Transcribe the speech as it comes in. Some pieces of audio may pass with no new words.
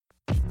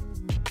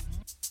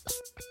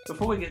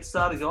Before we get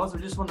started, guys,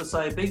 we just want to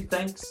say a big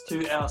thanks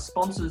to our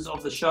sponsors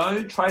of the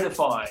show,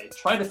 Tradeify.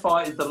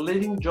 Tradeify is the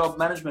leading job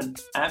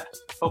management app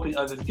helping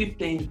over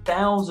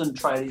 15,000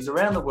 tradies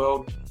around the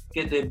world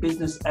get their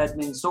business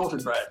admin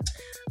sorted, Brad.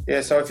 Yeah,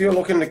 so if you're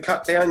looking to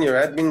cut down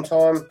your admin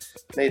time,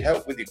 need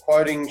help with your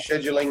quoting,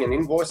 scheduling and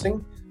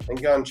invoicing, then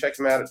go and check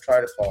them out at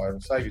Tradeify.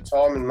 It'll save you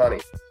time and money.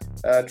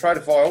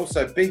 Tradeify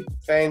also big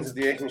fans of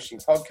the Air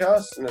Conditioning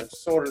Podcast and have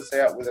sorted us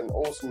out with an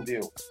awesome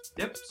deal.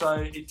 Yep, so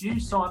if you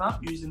sign up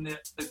using the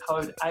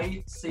code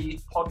AC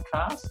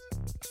Podcast,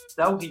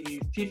 they'll give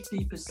you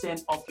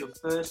 50% off your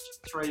first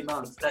 3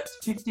 months. That's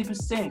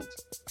 50%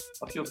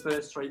 off your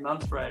first 3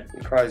 months, Brad.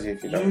 You're crazy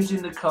if you don't.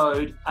 Using the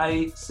code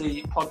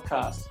AC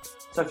Podcast.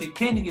 So if you're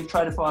keen to give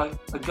Tradeify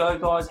a go,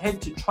 guys,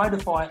 head to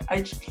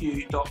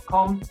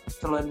tradeifyhq.com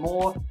to learn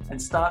more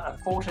and start a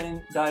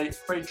 14-day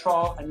free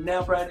trial. And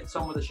now, Brad, it's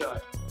on with the show.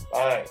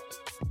 Bye.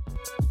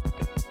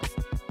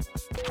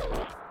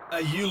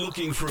 Are you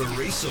looking for a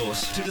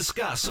resource to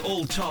discuss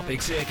all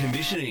topics air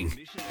conditioning?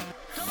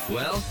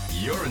 Well,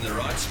 you're in the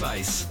right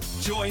space.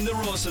 Join the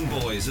Rawson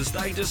boys as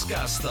they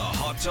discuss the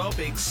hot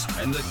topics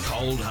and the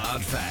cold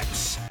hard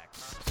facts.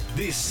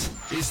 This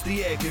is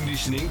the Air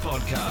Conditioning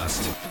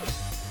Podcast.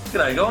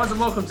 G'day, guys, and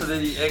welcome to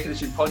the Air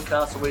Conditioning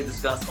Podcast, where we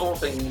discuss all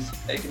things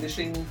air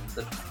conditioning,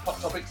 the hot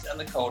topics and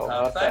the cold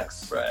hard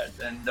facts, Brad.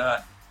 And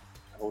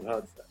Cold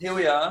hard facts. here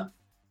we are,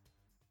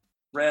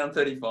 round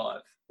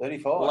 35.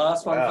 35.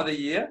 Last one Wow. for the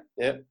year.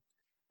 Yep.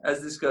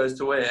 As this goes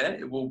to air,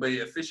 it will be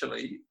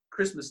officially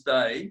Christmas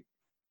Day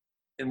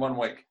in 1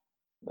 week.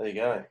 There you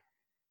go.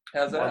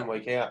 How's that? 1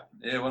 week out.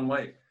 Yeah, 1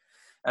 week.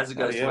 As it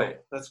goes to air.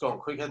 That's gone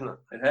quick, hasn't it?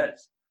 It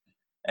has.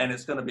 And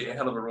it's going to be a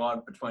hell of a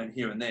ride between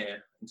here and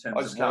there in terms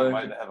I just of can't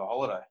work. wait to have a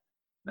holiday.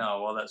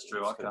 No, well, that's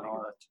true. I It's can't gonna be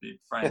either, to be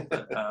frank.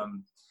 But,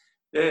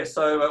 yeah,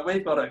 so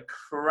we've got a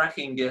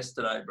cracking guest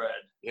today, Brad.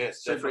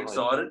 Yes, Super definitely.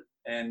 excited.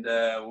 And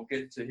we'll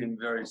get to him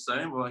very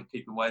soon. We won't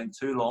keep him waiting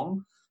too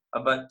long.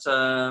 But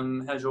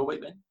how's your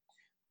week been?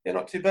 Yeah,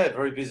 not too bad.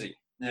 Very busy.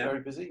 Yeah.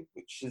 Very busy,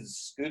 which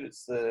is good.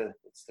 It's the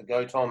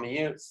go time of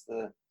year.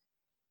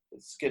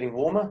 It's getting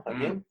warmer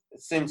again.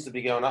 It seems to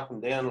be going up and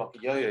down like a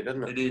yo-yo,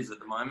 doesn't it? It is at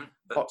the moment.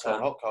 But, Hot,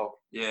 cold, hot, cold.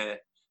 Yeah.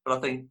 But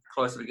I think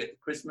closer we get to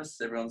Christmas,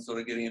 everyone's sort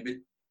of getting a bit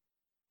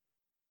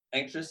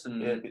anxious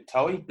and Yeah, a bit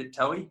toey. bit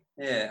toey.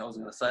 Yeah, I was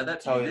going to say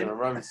that. Toey than a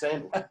Roman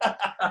sandal.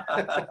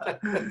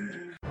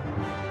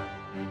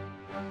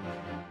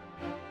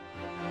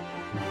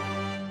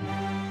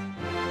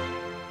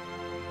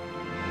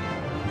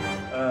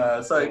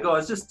 So,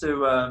 guys, just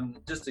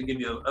to give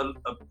you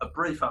a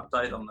brief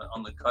update on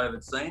the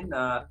COVID scene,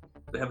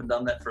 we haven't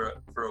done that for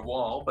a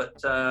while,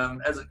 but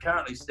as it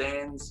currently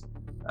stands,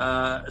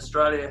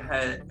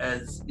 Australia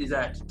is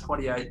at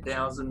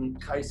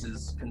 28,000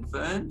 cases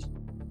confirmed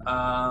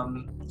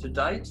to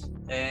date,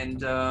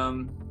 and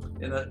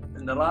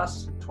in the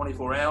last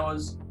 24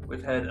 hours,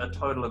 we've had a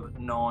total of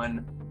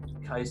 9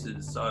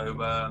 cases.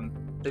 So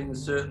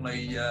things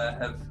certainly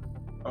have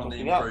on the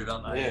improve,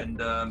 aren't they? Yeah.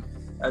 And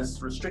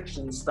as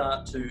restrictions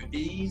start to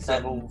ease,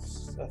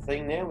 Travel's a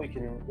thing now. We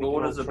can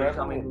borders are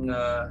travel. becoming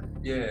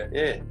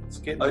It's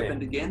getting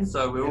opened again,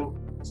 so we're all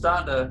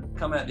starting to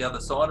come out the other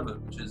side of it,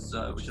 which is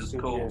good,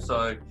 cool. yeah.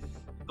 So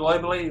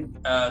globally,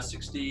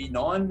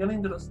 69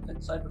 million, did I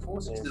say before?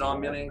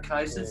 69 million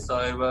cases.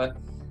 Yeah. So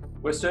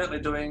we're certainly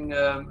doing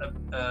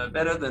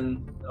better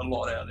than a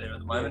lot out there at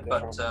the moment. Yeah,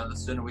 but the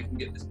sooner we can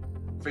get this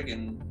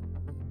friggin'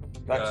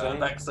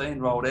 vaccine.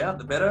 rolled out,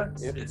 the better.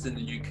 Yep. It's in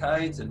the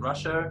UK, it's in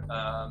Russia,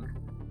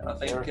 and I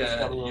think America's the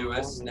coming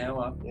US along. now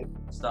are Yep.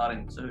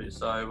 starting too.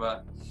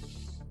 So,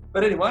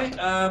 but anyway,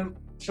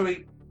 shall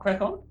we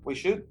crack on? We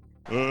should.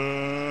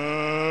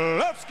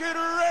 Let's get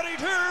ready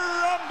to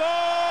rumble!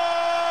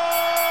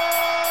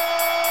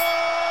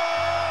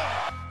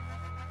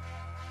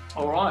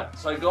 All right,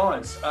 so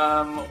guys,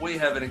 we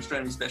have an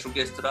extremely special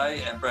guest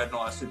today, and Brad and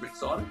I are super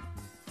excited.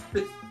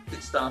 Bit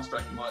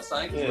starstruck, you might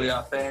say, because we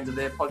are fans of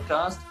their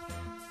podcast.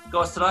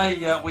 Guys,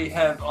 today we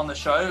have on the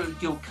show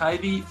Gil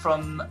Cavey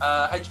from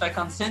HVAC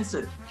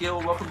Uncensored. Gil,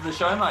 welcome to the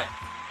show, mate.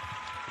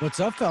 What's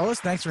up,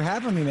 fellas? Thanks for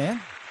having me, man.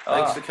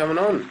 Thanks for coming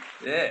on.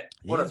 Yeah,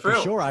 what a For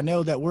thrill. sure. I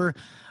know that we're a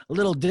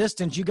little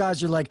distant. You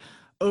guys are like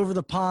over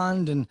the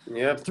pond and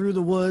Yep. through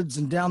the woods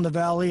and down the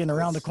valley and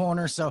around the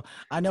corner. So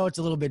I know it's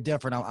a little bit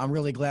different. I'm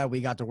really glad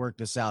we got to work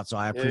this out. So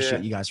I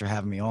appreciate you guys for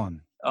having me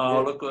on.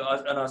 Oh, Yeah. look,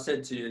 I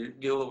said to you,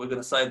 Gil, that we're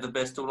going to save the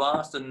best till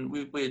last, and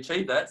we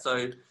achieved that,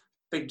 so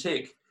big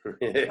tick.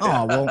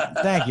 Oh, well,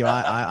 thank you.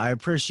 I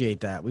appreciate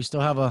that. We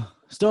still have a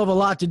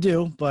lot to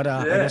do, but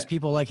I guess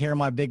people like hearing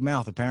my big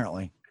mouth,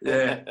 apparently.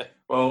 Yeah.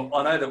 Well,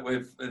 I know that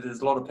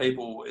there's a lot of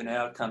people in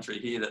our country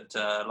here that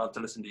love to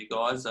listen to you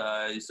guys,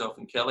 yourself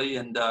and Kelly,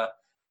 and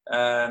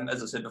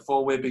as I said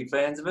before, we're big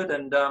fans of it.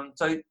 And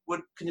so,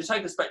 can you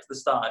take us back to the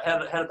start? How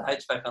did the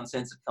HVAC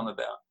Uncensored come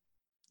about?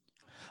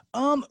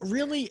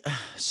 Really,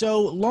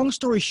 so long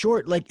story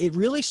short, like it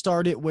really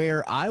started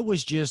where I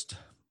was just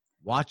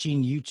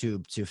watching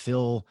YouTube to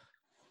fill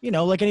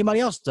like anybody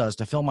else does,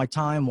 to fill my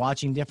time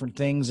watching different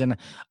things. And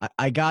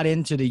I got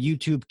into the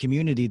YouTube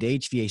community, the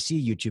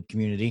HVAC YouTube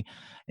community,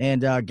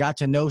 and got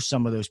to know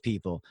some of those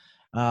people.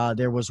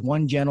 There was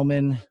one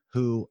gentleman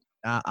who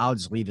I'll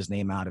just leave his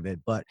name out of it,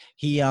 but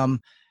he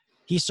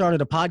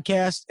started a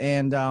podcast,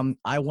 and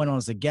I went on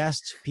as a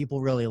guest.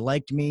 People really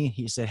liked me.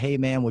 He said, "Hey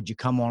man, would you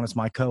come on as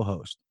my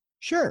co-host?"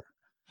 Sure.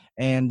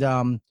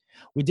 And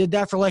we did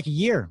that for like a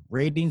year.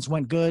 Ratings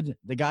went good.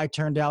 The guy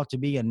turned out to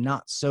be a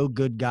not so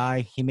good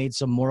guy. He made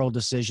some moral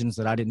decisions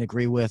that I didn't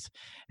agree with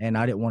and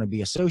I didn't want to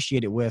be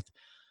associated with.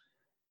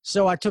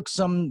 So I took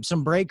some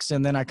breaks,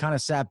 and then I kind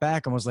of sat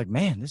back and was like,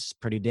 man, this is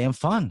pretty damn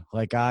fun.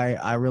 Like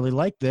I really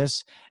like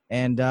this.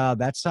 And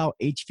that's how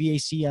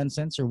HVAC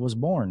Uncensored was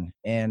born.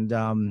 And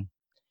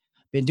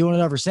been doing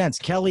it ever since.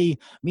 Me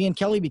and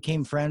Kelly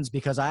became friends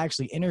because I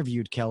actually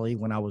interviewed Kelly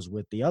when I was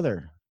with the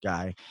other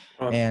guy.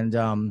 And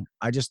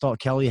I just thought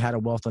Kelly had a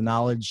wealth of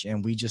knowledge,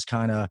 and we just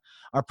our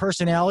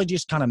personality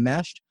just kind of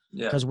meshed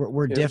because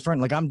we're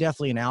different. Like I'm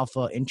definitely an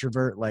alpha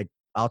introvert. Like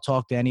I'll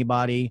talk to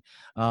anybody,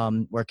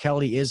 where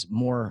Kelly is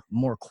more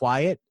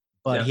quiet,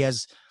 but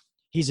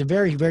he's a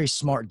very, very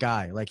smart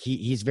guy. Like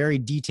he's very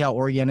detail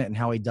oriented in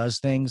how he does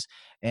things.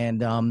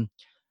 And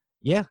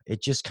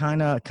it just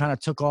kind of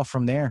took off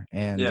from there,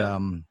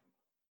 and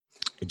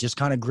it just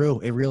kind of grew.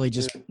 It really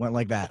just went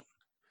like that.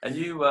 And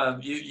you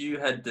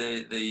had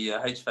the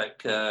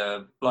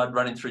HVAC blood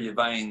running through your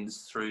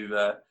veins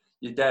through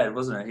your dad,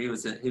 wasn't it? He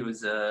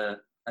was a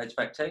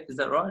HVAC tech, is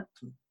that right?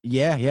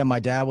 Yeah. My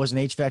dad was an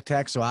HVAC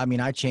tech, so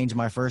I changed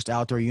my first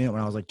outdoor unit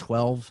when I was like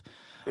 12,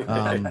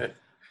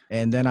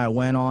 and then I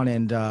went on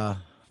and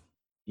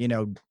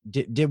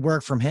did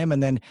work from him.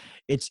 And then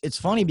it's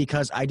funny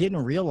because I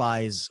didn't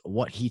realize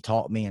what he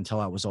taught me until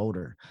I was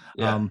older.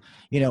 And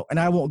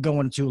I won't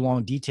go into too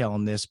long detail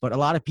on this, but a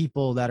lot of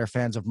people that are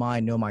fans of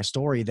mine know my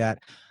story, that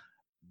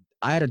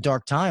I had a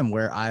dark time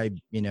where I,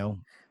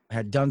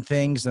 had done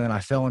things, and then I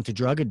fell into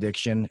drug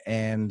addiction,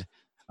 and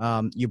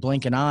you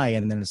blink an eye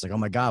and then it's like, oh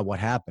my God, what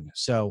happened?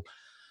 So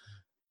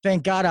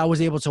thank God I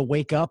was able to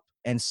wake up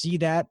and see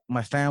that.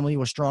 My family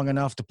was strong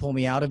enough to pull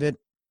me out of it,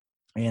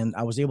 and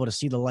I was able to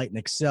see the light and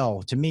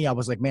excel. To me, I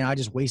was like, man, I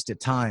just wasted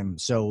time.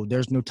 So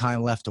there's no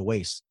time left to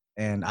waste.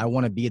 And I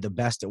want to be the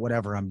best at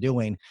whatever I'm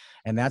doing.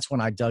 And that's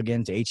when I dug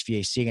into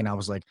HVAC, and I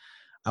was like,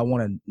 I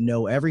want to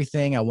know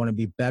everything. I want to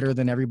be better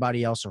than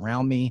everybody else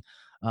around me.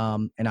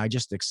 And I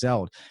just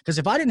excelled. Because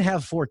if I didn't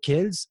have 4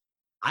 kids,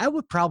 I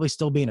would probably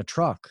still be in a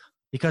truck,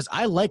 because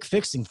I like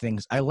fixing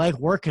things. I like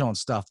working on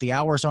stuff. The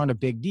hours aren't a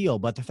big deal.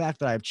 But the fact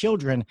that I have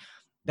children,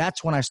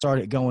 that's when I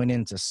started going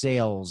into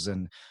sales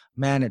and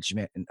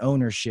management and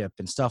ownership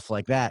and stuff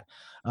like that,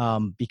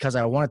 because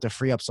I wanted to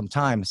free up some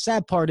time.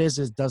 Sad part is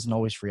it doesn't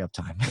always free up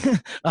time.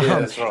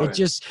 That's right.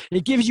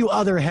 It gives you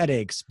other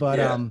headaches, but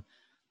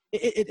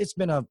it's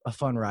been a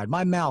fun ride.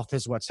 My mouth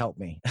is what's helped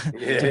me,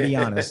 to be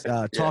honest,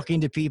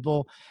 talking to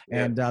people,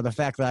 and the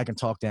fact that I can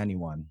talk to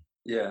anyone.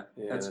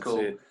 That's cool.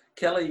 It.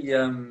 Kelly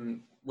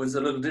was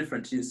a little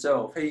different to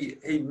yourself.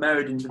 He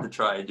married into the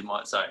trade, you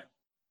might say.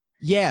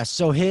 Yeah,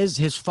 so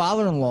his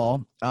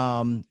father-in-law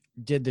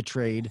did the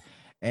trade,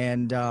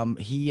 and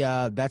he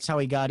that's how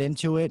he got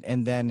into it.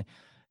 And then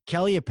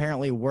Kelly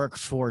apparently worked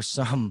for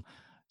some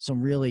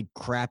really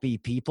crappy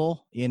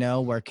people,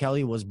 where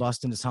Kelly was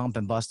busting his hump,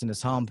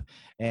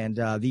 and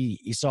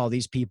he saw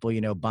these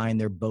people, buying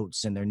their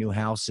boats and their new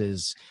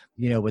houses,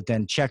 but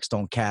then checks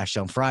don't cash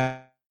on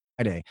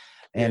Friday,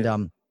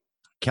 and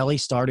Kelly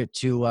started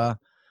to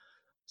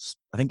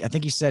I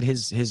think he said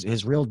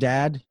his real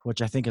dad,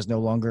 which I think is no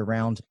longer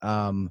around,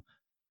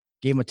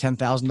 gave him a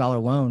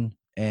 $10,000 loan,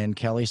 and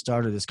Kelly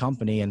started this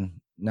company, and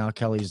now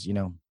Kelly's,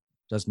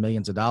 does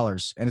millions of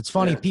dollars. And it's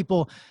funny,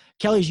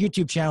 Kelly's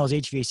YouTube channel is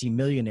HVAC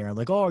Millionaire. I'm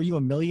like, oh, are you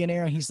a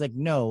millionaire? And he's like,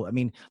 no. I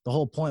mean, the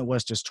whole point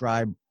was to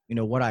describe,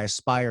 what I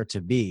aspire to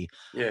be.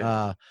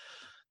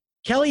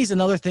 Kelly's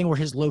another thing where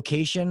his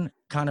location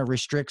kind of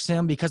restricts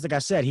him, because like I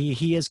said,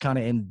 he is kind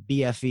of in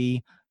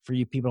BFE. For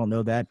you people don't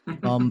know that,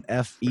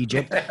 F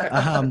Egypt.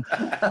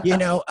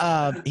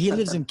 He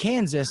lives in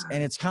Kansas,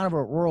 and it's kind of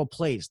a rural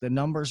place. The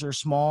numbers are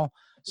small.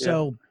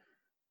 So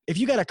if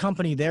you got a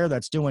company there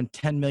that's doing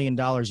 $10 million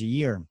a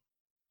year,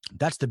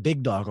 that's the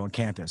big dog on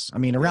campus. I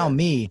mean, around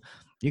me,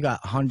 you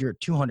got $100,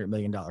 $200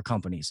 million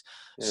companies.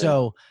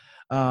 So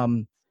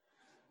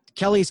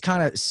Kelly's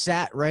kind of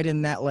sat right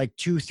in that like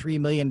 $2-3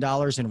 million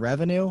in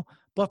revenue.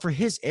 But for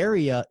his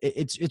area,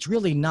 it's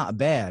really not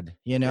bad.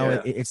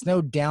 It's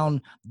no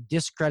down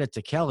discredit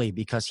to Kelly,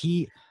 because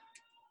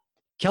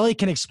Kelly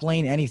can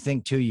explain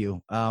anything to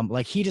you.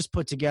 Like he just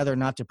put together,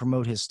 not to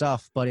promote his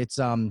stuff, but it's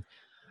an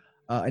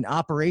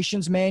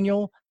operations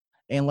manual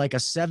and like a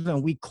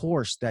 7-week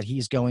course that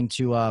he's going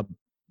to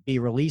be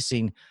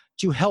releasing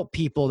to help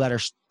people that are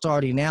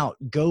starting out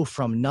go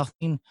from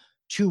nothing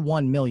to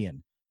 1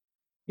 million.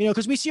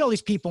 Because we see all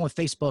these people on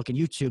Facebook and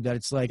YouTube that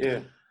it's like,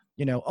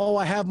 oh,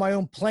 I have my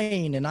own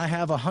plane and I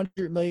have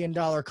 $100 million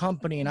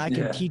company and I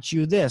can teach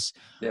you this.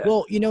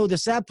 Well, the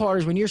sad part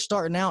is when you're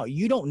starting out,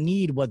 you don't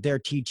need what they're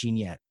teaching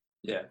yet.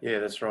 Yeah,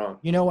 that's wrong.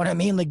 You know what I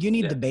mean? Like you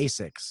need the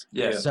basics.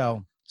 Yeah.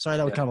 So Sorry,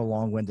 that was kind of a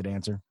long-winded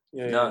answer.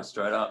 Yeah. No,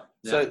 straight up.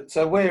 Yeah.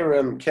 So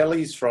where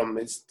Kelly's from,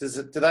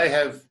 do they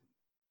have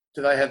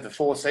the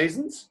 4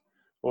 seasons,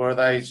 or are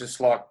they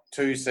just like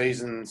 2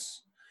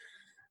 seasons?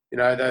 You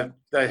know,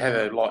 they have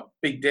a like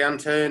big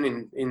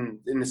downturn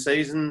in the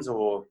seasons,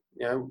 or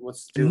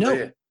what's the deal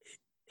there?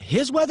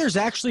 His weather's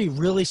actually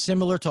really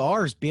similar to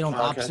ours, being on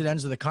opposite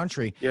ends of the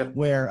country,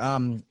 where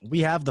we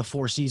have the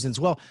 4 seasons.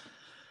 Well,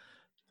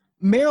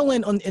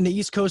 Maryland in the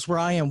East Coast where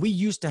I am, we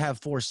used to have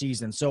 4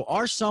 seasons. So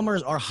our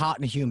summers are hot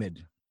and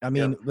humid. I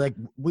mean, like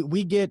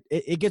we get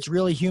it gets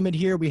really humid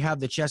here. We have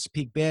the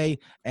Chesapeake Bay,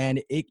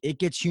 and it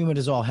gets humid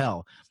as all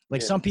hell.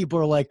 Like some people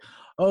are like,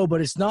 oh,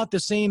 but it's not the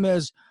same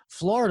as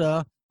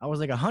Florida. I was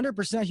like,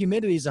 100%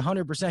 humidity is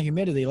 100%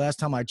 humidity. Last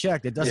time I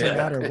checked, it doesn't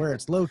matter where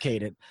it's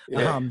located.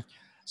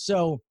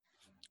 So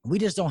we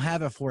just don't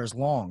have it for as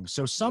long.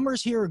 So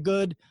summers here are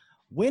good.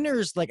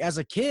 Winters, like as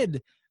a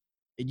kid,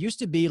 it used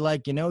to be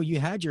like, you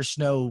had your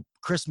snow,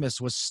 Christmas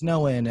was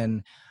snowing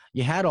and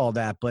you had all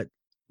that, but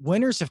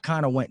winters have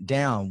kind of went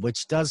down,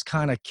 which does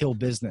kind of kill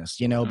business,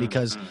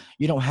 because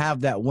you don't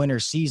have that winter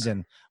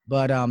season.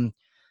 But I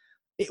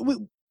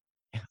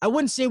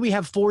wouldn't say we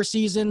have 4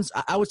 seasons.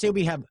 I would say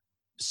we have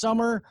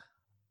summer,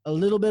 a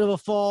little bit of a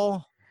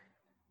fall,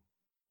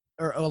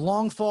 or a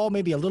long fall,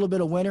 maybe a little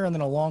bit of winter, and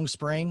then a long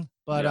spring.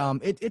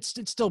 But it's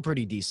still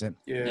pretty decent.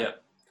 Yeah.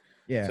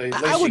 So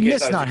I would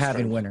miss not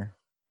having winter.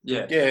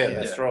 Yeah,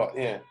 that's right.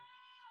 Yeah.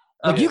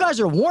 Like you guys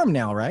are warm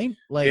now, right?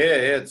 Like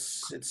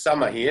it's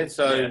summer here,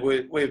 so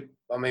we're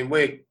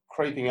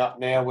creeping up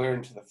now. We're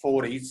into the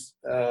 40s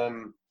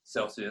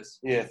Celsius.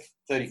 Yeah,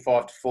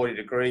 35 to 40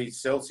 degrees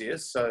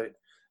Celsius. So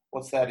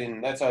what's that in?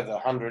 That's over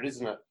 100,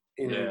 isn't it?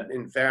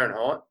 In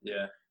Fahrenheit.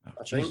 Yeah,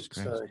 I think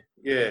so.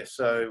 Yeah,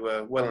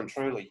 so well and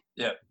truly.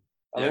 Yeah.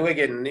 I mean, we're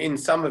getting in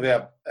some of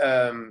our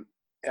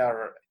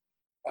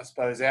I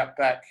suppose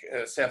outback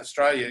South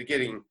Australia,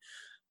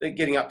 they're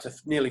getting up to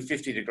nearly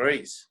 50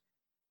 degrees.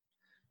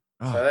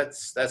 Oh. So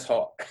that's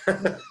hot.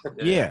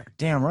 Yeah,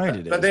 damn right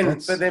it is.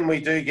 But then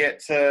we do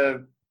get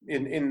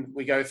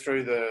we go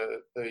through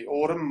the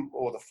autumn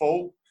or the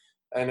fall,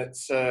 and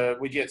it's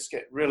we get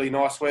really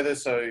nice weather.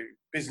 So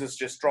business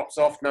just drops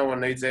off. No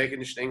one needs air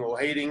conditioning or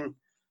heating,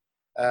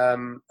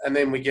 and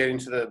then we get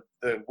into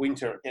the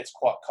winter. It gets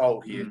quite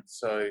cold here.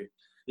 So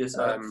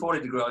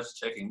 40 degrees. I was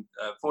checking.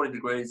 40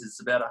 degrees is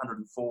about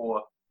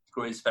 104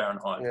 degrees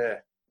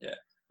Fahrenheit. Yeah.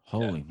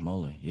 Holy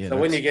moly! Yeah. So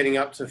when you're getting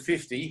up to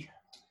 50.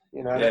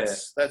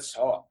 That's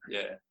hot.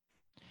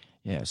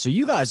 Yeah. So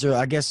you guys are,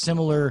 I guess,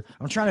 similar.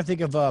 I'm trying to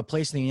think of a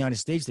place in the United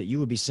States that you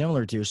would be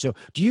similar to. So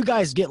do you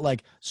guys get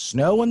like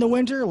snow in the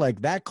winter,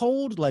 like that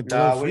cold, like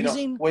below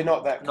freezing? We're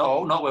not that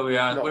cold. Not where we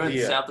are. We're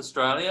in South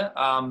Australia,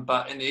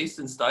 but in the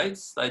eastern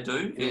states they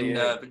do in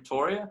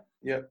Victoria.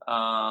 Yep.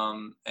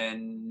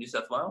 And New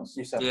South Wales.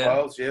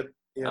 Wales. Yep.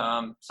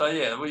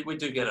 So we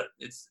do get it.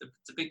 It's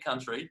a big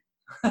country.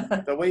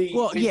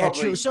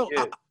 True. So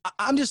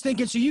I'm just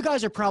thinking, so you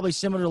guys are probably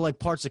similar to like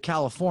parts of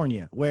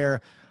California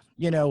where,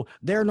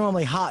 they're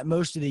normally hot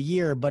most of the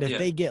year, but if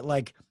they get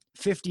like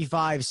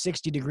 55,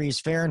 60 degrees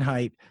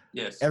Fahrenheit,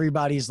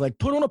 everybody's like,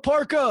 put on a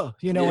parka,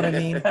 you know what I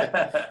mean?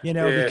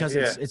 Because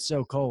it's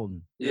so cold.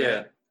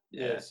 Yeah.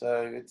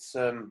 So it's,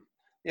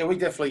 we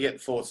definitely get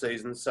 4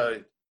 seasons.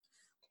 So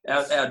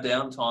our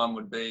downtime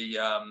would be,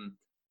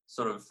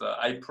 sort of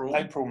April,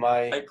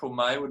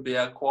 May would be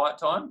our quiet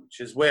time, which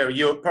is where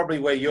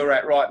you're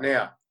at right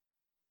now.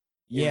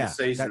 Yeah, in the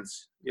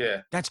seasons.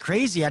 That's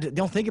crazy. I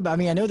don't think about. I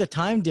mean, I know the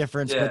time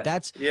difference, but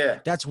that's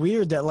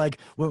weird. That like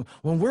when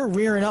we're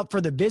rearing up for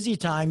the busy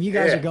time, you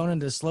guys are going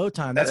into the slow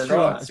time. That's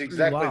right. It's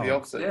exactly the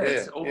opposite.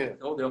 It's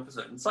all the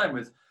opposite. And same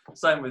with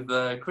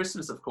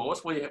Christmas, of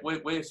course.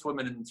 We're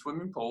swimming in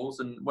swimming pools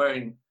and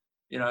wearing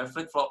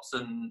flip flops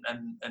and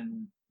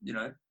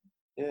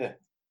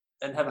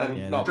and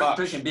having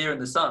drinking beer in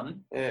the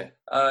sun. Yeah.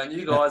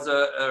 You guys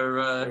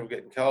are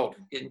getting cold.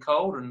 Getting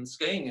cold and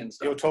skiing and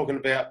stuff. You're talking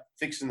about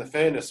fixing the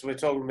furnace. We're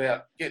talking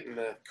about getting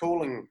the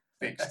cooling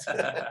fixed.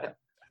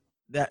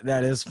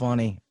 That is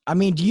funny. I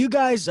mean, do you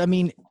guys? I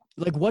mean,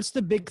 like, what's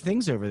the big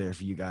things over there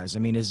for you guys? I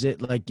mean, is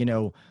it like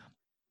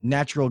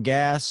natural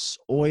gas,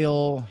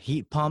 oil,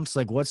 heat pumps?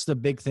 Like, what's the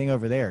big thing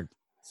over there?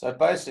 So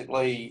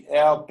basically,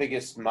 our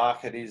biggest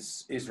market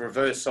is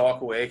reverse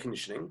cycle air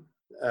conditioning.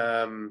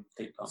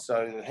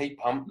 So the heat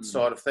pump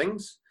side of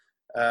things,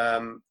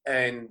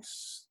 and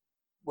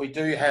we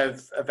do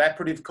have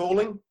evaporative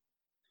cooling.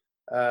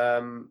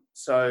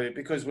 So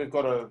because we've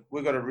got a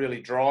really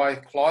dry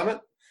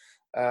climate,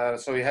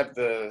 so we have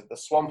the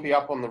swampy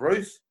up on the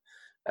roof,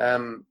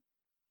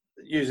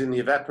 using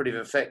the evaporative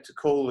effect to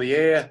cool the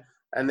air,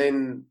 and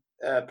then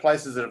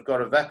places that have got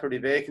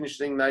evaporative air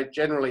conditioning, they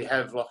generally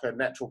have like a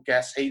natural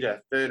gas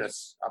heater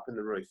furnace up in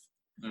the roof,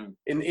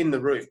 in the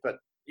roof. But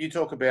you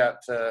talk about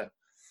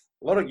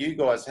a lot of you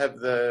guys have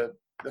the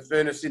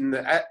furnace in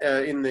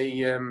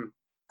the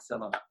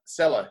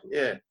cellar.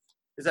 Yeah,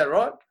 is that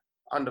right?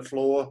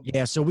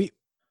 Underfloor. So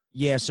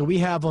we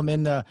have them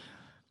in the.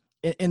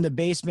 in the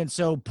basement.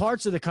 So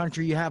parts of the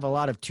country, you have a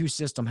lot of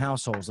 2-system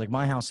households. Like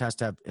my house has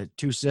to have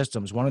 2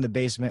 systems, one in the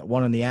basement,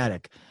 one in the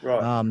attic.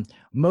 Right.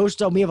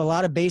 Most of them, we have a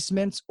lot of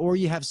basements, or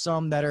you have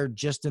some that are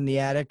just in the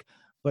attic.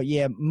 But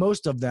yeah,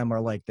 most of them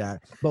are like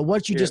that. But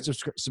what you just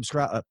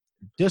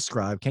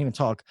describe, can't even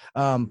talk,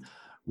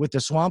 with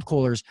the swamp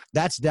coolers,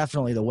 that's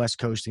definitely the West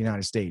Coast of the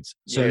United States.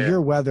 So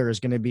your weather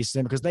is going to be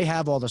similar because they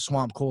have all the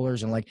swamp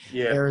coolers and like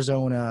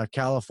Arizona,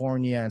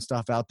 California and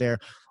stuff out there.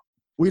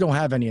 We don't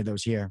have any of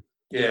those here.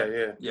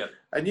 Yeah.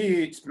 And you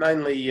use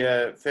mainly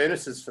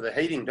furnaces for the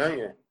heating, don't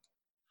you?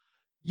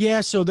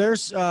 Yeah, so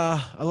there's a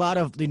lot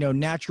of,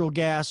 natural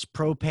gas,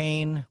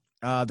 propane.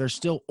 There's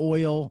still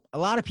oil. A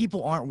lot of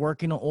people aren't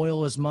working on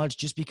oil as much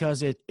just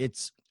because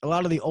it's a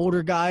lot of the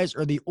older guys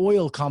or the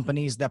oil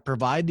companies that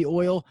provide the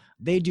oil,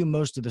 they do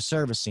most of the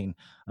servicing.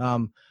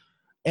 And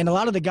a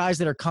lot of the guys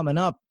that are coming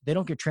up, they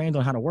don't get trained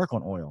on how to work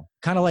on oil.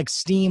 Kind of like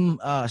steam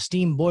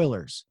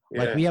boilers.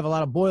 Like we have a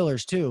lot of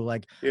boilers too.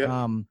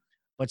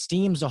 But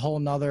steam's a whole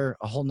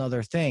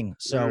nother thing.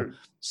 So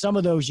some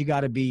of those you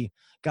got to be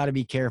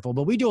careful.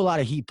 But we do a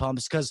lot of heat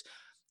pumps because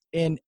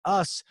in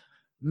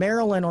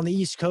Maryland on the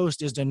East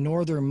Coast is the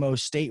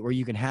northernmost state where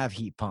you can have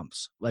heat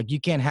pumps. Like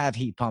you can't have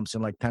heat pumps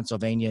in like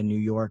Pennsylvania and New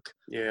York.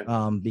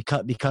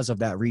 Because of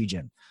that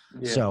region.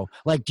 So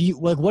like,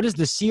 what is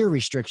the SEER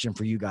restriction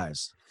for you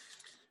guys?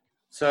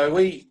 So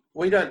we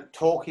don't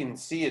talk in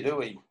SEER, do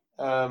we?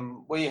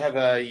 We have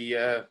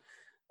a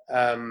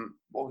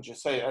what would you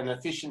say? An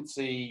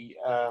efficiency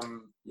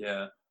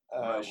ratio.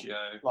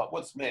 Like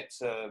what's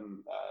MET's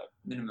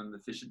minimum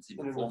efficiency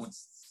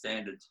performance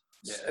standard.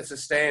 Yeah. It's a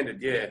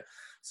standard,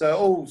 So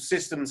all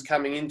systems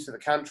coming into the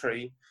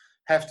country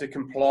have to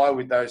comply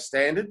with those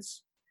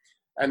standards,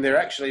 and they're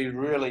actually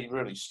really,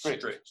 really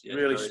strict.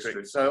 Really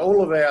strict. So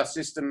all of our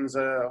systems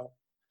are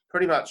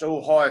pretty much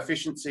all high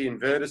efficiency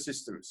inverter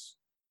systems,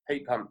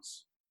 heat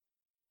pumps.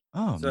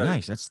 Oh, so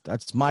nice.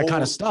 That's my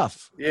kind of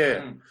stuff.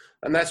 Yeah,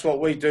 and that's what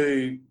we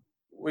do.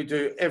 We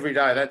do every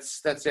day.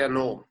 That's our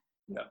norm.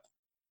 Yeah.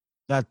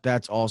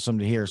 That's awesome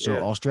to hear. So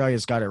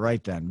Australia's got it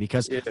right then,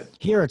 because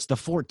here it's the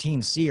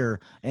 14 SEER,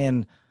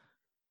 and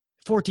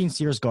 14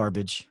 SEER is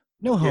garbage.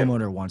 No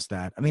homeowner wants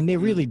that. I mean, they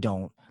really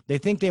don't. They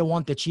think they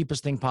want the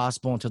cheapest thing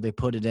possible until they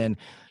put it in.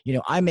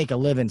 I make a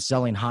living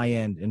selling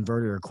high-end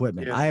inverter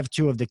equipment. I have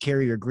 2 of the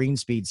Carrier Green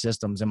Speed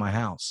systems in my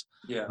house.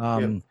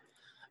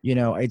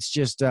 It's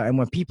just, and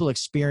when people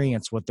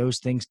experience what those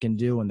things can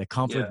do and the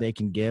comfort they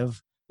can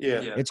give,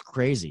 it's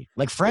crazy.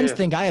 Like friends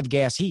think I have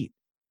gas heat.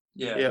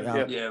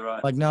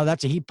 Right. Like, no,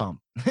 that's a heat pump.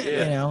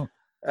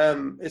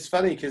 It's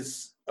funny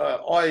because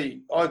I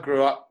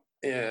grew up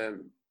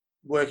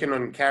working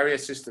on carrier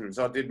systems.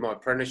 I did my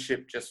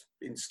apprenticeship just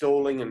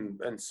installing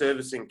and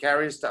servicing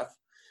carrier stuff,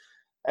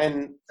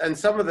 and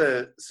some of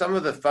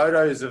the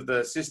photos of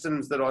the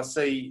systems that I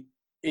see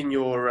in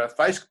your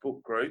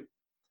Facebook group,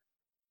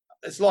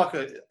 it's like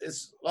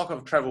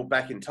I've traveled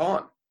back in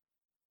time.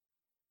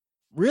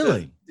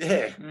 Really?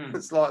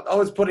 It's like I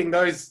was putting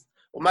those.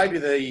 Or maybe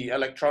the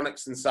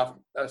electronics and stuff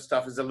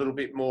is a little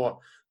bit more,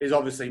 is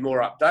obviously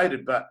more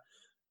updated, but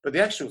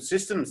the actual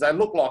systems, they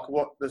look like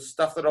what the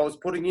stuff that I was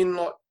putting in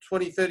like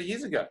 20, 30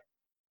 years ago.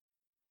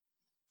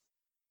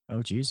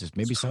 Oh, Jesus.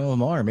 Maybe some of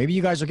them are. Maybe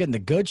you guys are getting the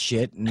good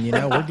shit and,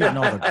 we're getting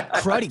all the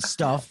cruddy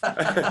stuff.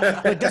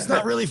 Like, that's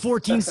not really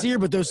 14 SEER,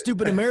 but those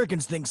stupid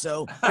Americans think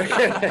so. Well,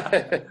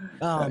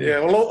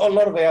 a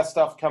lot of our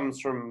stuff comes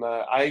from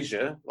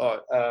Asia, like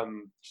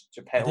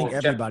Japan. I think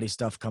everybody's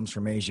stuff comes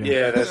from Asia.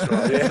 Yeah, that's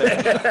right.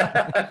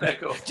 Yeah.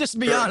 Cool. Just to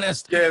be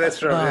honest. Yeah,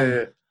 that's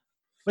right.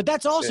 But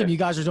that's awesome. You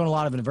guys are doing a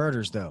lot of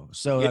inverters, though.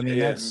 So,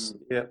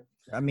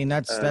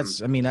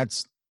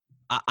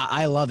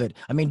 I love it.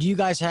 I mean, do you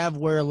guys have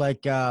where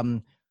like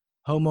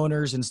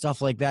homeowners and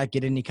stuff like that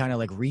get any kind of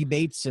like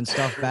rebates and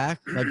stuff back?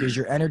 Like, does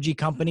your energy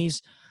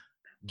companies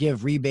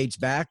give rebates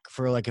back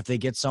for like if they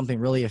get something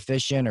really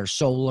efficient or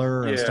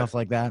solar and stuff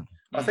like that?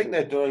 I think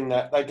they're doing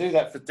that. They do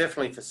that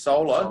definitely for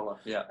solar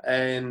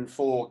and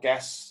for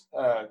gas,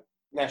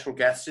 natural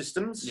gas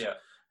systems,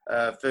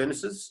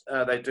 furnaces.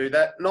 They do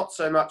that. Not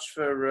so much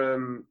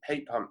for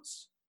heat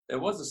pumps. There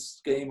was a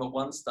scheme at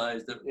one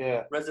stage,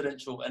 the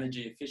residential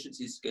energy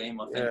efficiency scheme,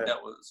 I think that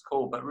was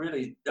called, but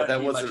really don't hear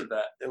much of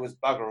that. It was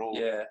bugger all.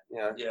 Yeah.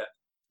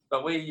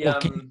 But we, go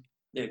on.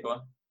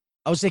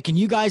 I would say, can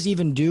you guys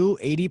even do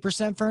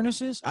 80%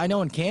 furnaces? I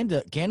know in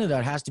Canada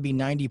it has to be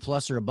 90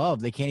 plus or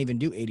above. They can't even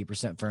do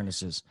 80%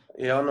 furnaces.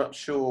 Yeah, I'm not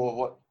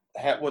sure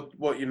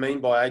what you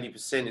mean by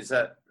 80%. Is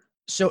that?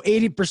 So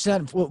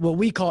 80%, what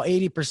we call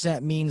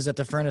 80% means that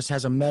the furnace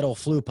has a metal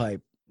flue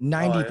pipe.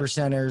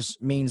 90%ers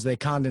means they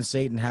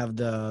condensate and have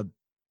the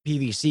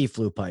PVC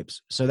flue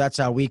pipes. So that's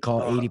how we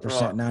call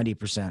 80%,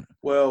 90%.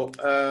 Well,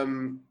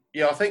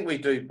 I think we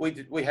do.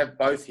 We have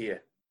both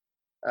here,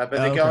 but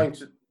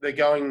they're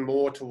going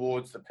more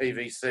towards the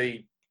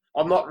PVC.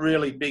 I'm not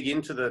really big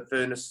into the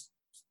furnace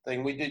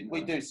thing.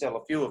 We do sell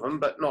a few of them,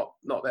 but not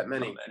that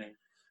many. Not many.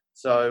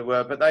 So,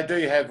 but they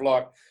do have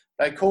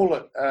they call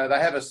it. They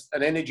have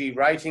an energy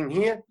rating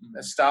here,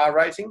 a star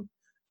rating.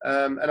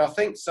 And I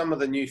think some of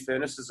the new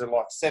furnaces are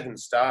like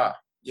 7-star.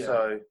 Yeah.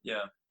 So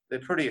Yeah. they're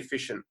pretty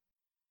efficient.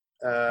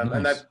 Nice.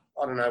 And I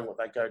don't know what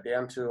they go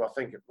down to. I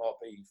think it might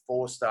be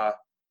 4-star,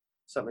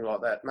 something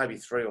like that. Maybe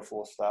 3 or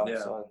 4-star. Yeah.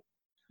 So,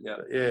 Yeah.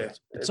 yeah.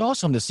 It's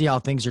awesome to see how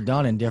things are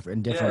done in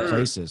different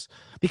places,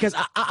 because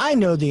I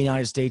know the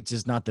United States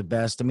is not the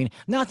best. I mean,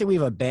 not that we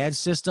have a bad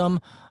system,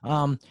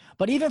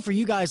 but even for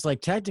you guys,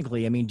 like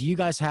technically, I mean, do you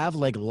guys have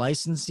like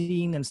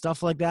licensing and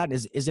stuff like that?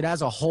 Is it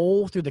as a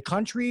whole through the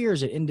country, or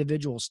is it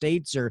individual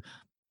states or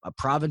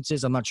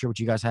provinces? I'm not sure what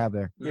you guys have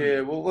there. Yeah,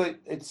 well,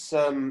 it's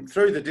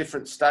through the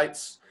different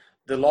states,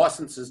 the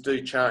licenses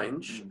do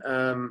change.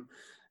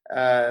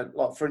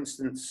 Like, for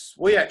instance,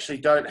 we actually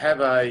don't have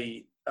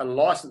a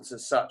license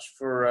as such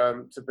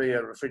for to be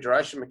a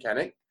refrigeration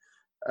mechanic.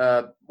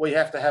 We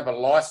have to have a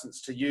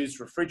license to use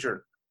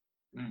refrigerant.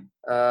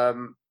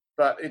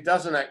 But it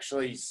doesn't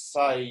actually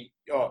say,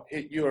 oh,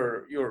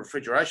 you're a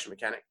refrigeration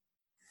mechanic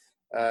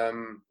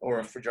or a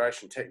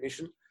refrigeration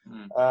technician.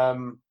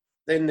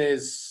 Then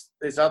there's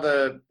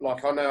other,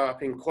 like I know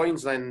up in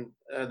Queensland,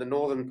 the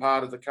northern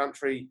part of the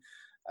country,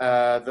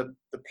 the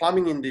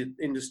plumbing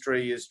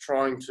industry is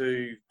trying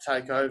to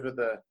take over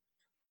the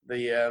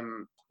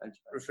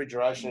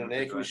refrigeration and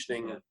air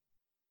conditioning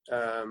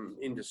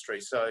industry.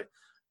 So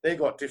they've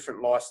got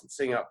different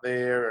licensing up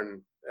there,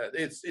 and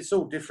it's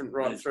all different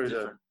right through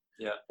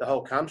the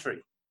whole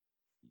country.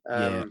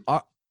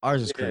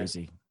 Ours is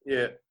crazy.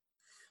 Yeah.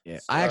 Yeah,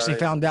 So, I actually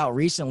found out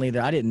recently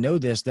that I didn't know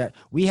this, that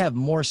we have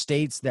more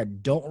states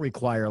that don't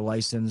require a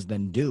license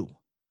than do.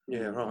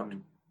 Yeah, right.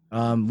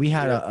 We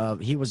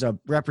had he was a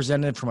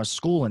representative from a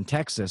school in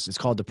Texas. It's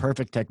called the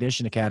Perfect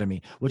Technician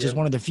Academy, which is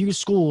one of the few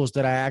schools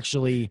that I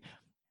actually,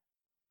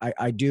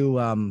 I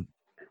do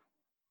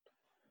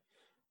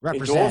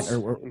represent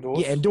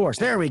endorse.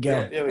 There we go.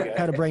 Yeah, there we go.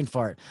 Had a brain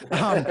fart.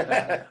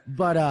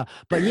 But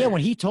yeah,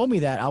 when he told me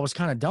that, I was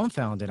kind of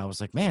dumbfounded. I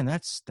was like, man,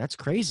 that's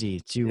crazy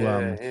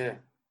to,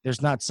 there's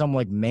not some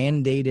like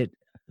mandated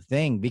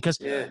thing, because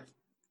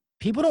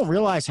people don't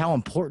realize how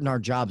important our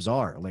jobs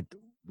are. Like,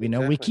 you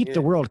know, we keep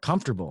the world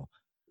comfortable.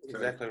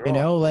 Exactly right. You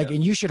know, like,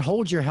 and you should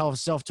hold your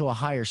self to a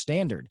higher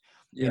standard.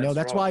 You know,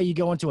 that's why you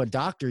go into a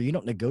doctor, you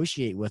don't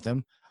negotiate with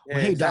them. Yeah,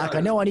 well, hey, doc, I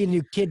know I need a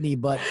new kidney,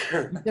 but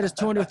you said it's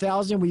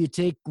 200,000. Will you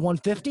take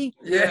 150?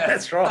 Yeah,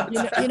 that's right.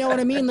 You know what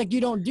I mean? Like,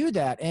 you don't do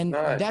that. And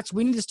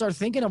we need to start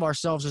thinking of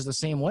ourselves as the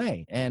same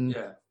way. And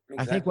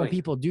I think when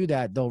people do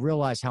that, they'll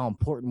realize how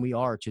important we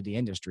are to the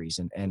industries.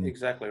 And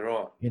exactly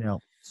right. You know,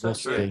 so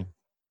true.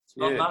 It's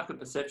not market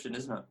perception,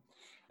 isn't it?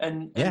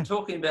 And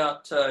talking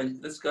about,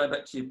 let's go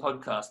back to your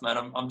podcast, mate.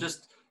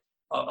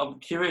 I'm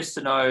curious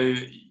to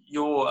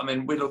know I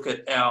mean, we look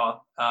at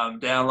our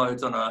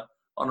downloads on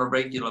a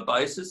regular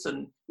basis,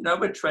 and you know,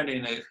 we're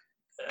trending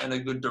in a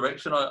good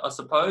direction, I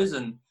suppose.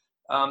 And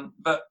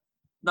but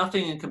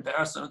nothing in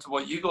comparison to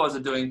what you guys are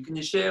doing. Can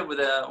you share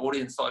with our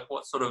audience like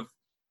what sort of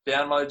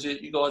downloads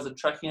you guys are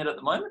tracking at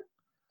the moment?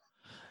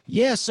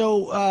 Yeah.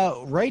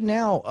 So right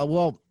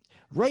now,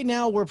 right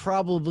now we're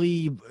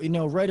probably, you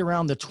know, right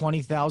around the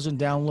 20,000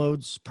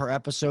 downloads per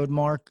episode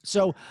mark.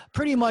 So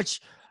pretty much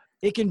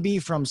it can be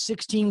from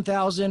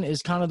 16,000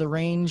 is kind of the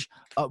range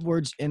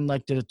upwards in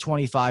like the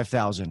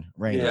 25,000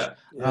 range.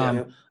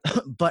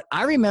 But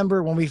I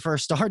remember when we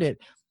first started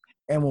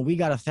and when we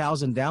got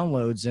 1,000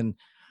 downloads, and,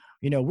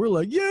 you know, we're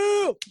like,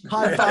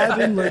 high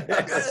fiving, like,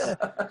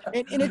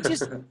 and it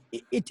just,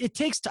 it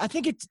takes, I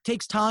think it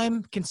takes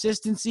time,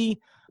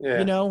 consistency,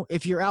 you know,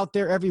 if you're out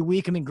there every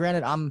week. I mean,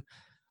 granted,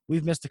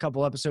 we've missed a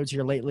couple episodes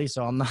here lately,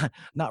 so I'm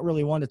not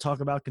really one to talk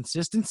about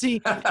consistency,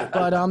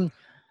 but,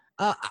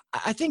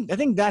 I think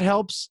that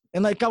helps.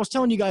 And like I was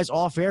telling you guys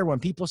off air, when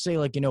people say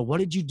like, you know, what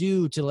did you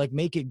do to like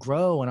make it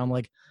grow? And I'm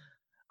like,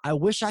 I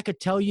wish I could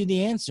tell you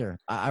the answer.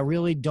 I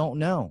really don't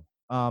know.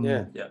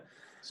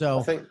 So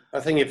I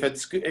think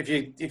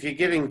if you're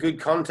giving good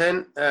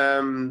content,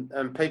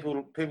 and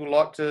people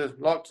like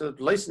to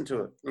listen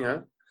to it, you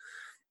know,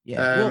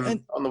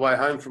 and on the way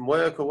home from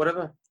work or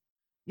whatever.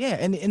 Yeah,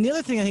 and the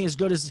other thing I think is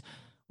good is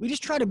we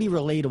just try to be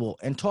relatable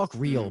and talk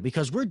real,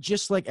 because we're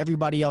just like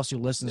everybody else who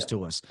listens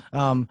to us.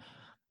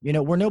 You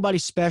know, we're nobody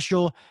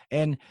special.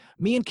 And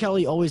me and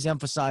Kelly always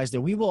emphasize that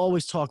we will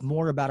always talk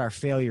more about our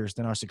failures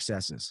than our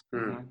successes.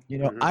 You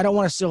know, I don't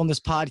want to sit on this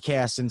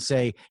podcast and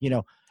say, you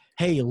know,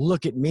 hey,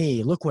 look at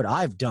me, look what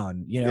I've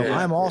done. You know,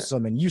 I'm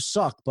awesome and you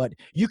suck, but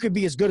you could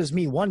be as good as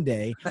me one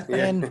day.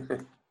 And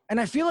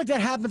I feel like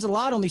that happens a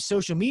lot on these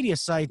social media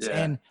sites.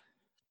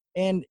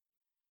 And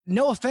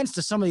no offense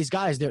to some of these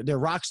guys, they're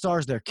rock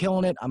stars, they're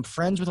killing it. I'm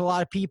friends with a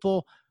lot of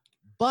people,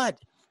 but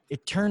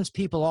it turns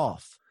people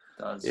off.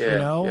 It does. You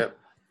know,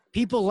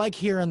 people like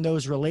hearing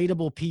those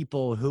relatable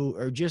people who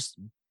are just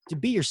to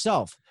be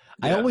yourself.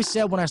 I always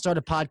said when I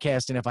started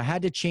podcasting, if I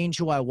had to change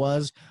who I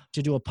was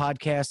to do a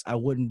podcast, I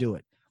wouldn't do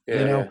it.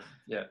 You know,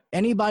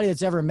 anybody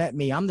that's ever met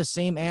me, I'm the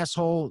same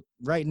asshole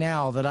right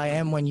now that I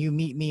am when you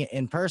meet me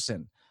in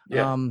person.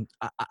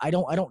 I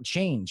don't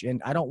change,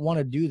 and I don't want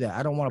to do that.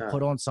 I don't want to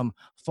put on some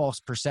false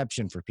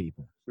perception for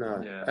people.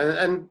 No.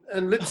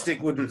 And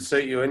lipstick wouldn't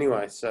suit you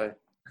anyway. So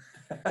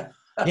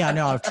Yeah, I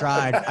know. I've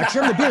tried. I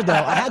trimmed the beard though.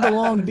 I had the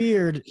long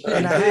beard,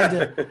 and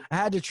I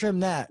had to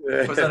trim that.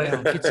 Yeah. Was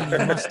that Gets in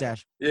your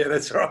mustache. Yeah,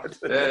 that's right.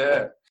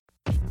 Yeah.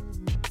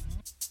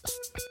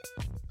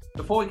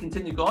 Before we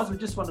continue, guys, we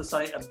just want to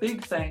say a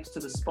big thanks to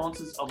the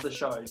sponsors of the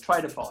show,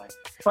 Tradeify.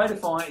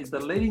 Tradeify is the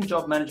leading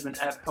job management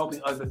app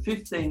helping over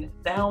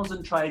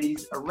 15,000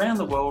 tradies around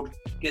the world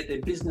get their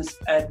business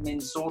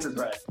admin sorted,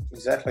 Brad.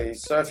 Exactly.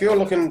 So if you're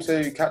looking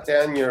to cut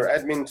down your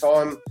admin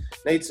time,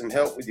 need some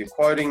help with your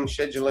quoting,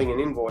 scheduling and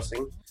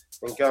invoicing,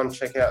 then go and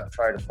check out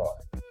Tradeify.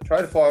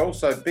 Tradeify are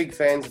also big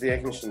fans of the Air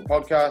Conditioning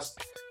Podcast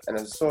and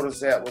have sorted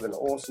us out with an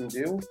awesome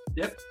deal.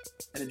 Yep.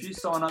 And if you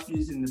sign up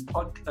using the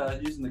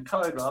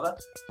code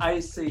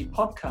AC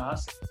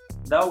Podcast,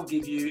 they'll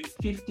give you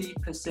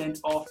 50%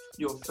 off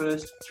your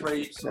first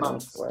 3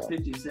 months. Wow.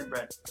 50%,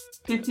 Brad.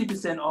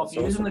 50% off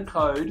That's using awesome. the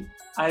code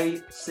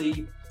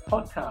AC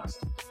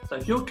Podcast. So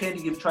if you're keen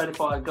to give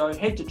Tradeify a go,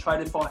 head to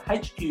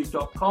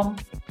tradeifyhq.com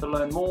to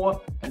learn more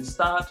and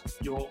start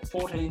your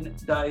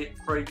 14-day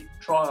free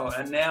trial.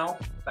 And now,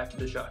 back to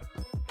the show.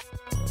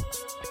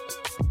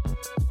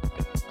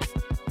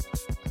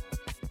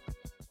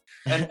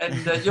 And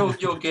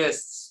your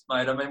guests,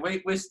 mate. I mean,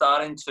 we're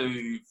starting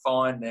to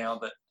find now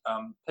that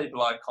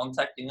people are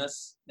contacting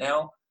us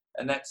now,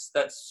 and that's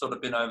sort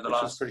of been over the Which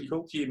is last pretty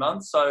cool. few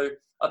months. So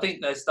I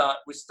think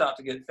we start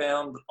to get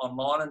found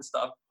online and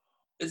stuff.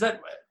 Is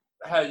that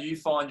how you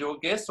find your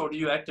guests, or do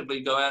you actively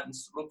go out and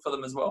look for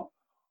them as well?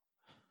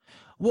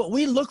 Well,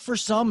 we look for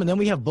some, and then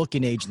we have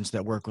booking agents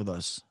that work with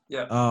us.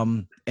 Yeah.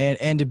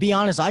 And to be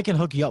honest, I can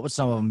hook you up with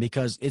some of them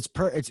because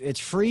it's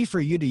free for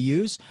you to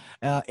use.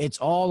 It's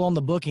all on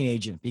the booking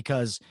agent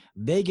because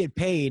they get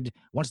paid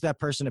once that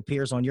person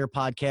appears on your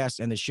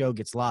podcast and the show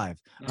gets live.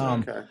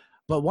 Okay.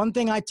 But one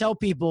thing I tell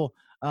people,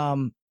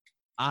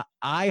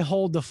 I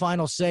hold the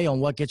final say on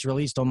what gets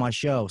released on my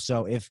show.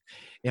 So if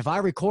I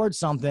record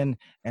something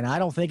and I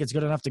don't think it's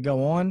good enough to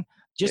go on,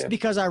 just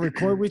because I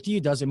record with you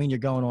doesn't mean you're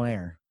going on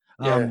air.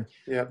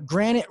 Yeah.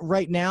 Granted,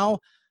 right now,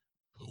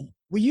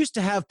 we used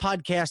to have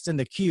podcasts in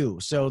the queue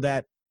so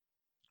that,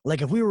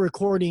 like, if we were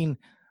recording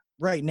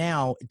right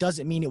now, it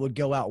doesn't mean it would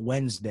go out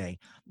Wednesday.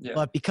 Yeah.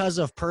 But because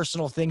of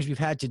personal things we've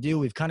had to do,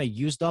 we've kind of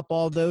used up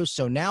all those.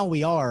 So now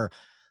we are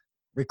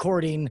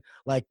recording,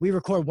 like, we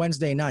record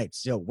Wednesday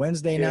nights. So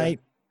Wednesday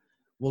night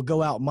will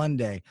go out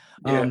Monday.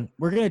 We're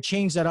going to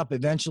change that up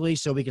eventually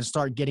so we can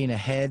start getting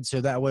ahead. So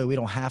that way we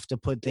don't have to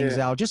put things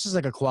out just as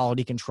like a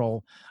quality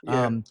control.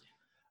 Yeah.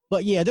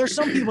 But yeah, there's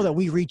some people that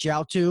we reach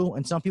out to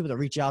and some people that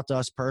reach out to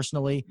us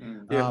personally.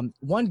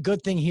 One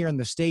good thing here in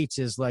the States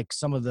is like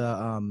some of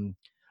the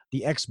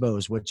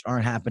expos, which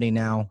aren't happening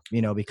now,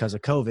 because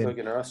of COVID. We're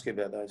going to ask you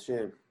about those,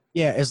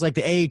 Yeah, it's like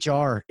the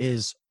AHR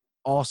is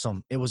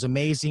awesome. It was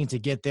amazing to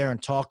get there and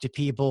talk to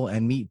people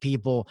and meet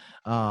people,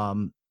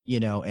 and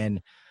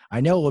I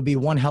know it would be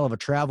one hell of a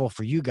travel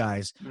for you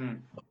guys.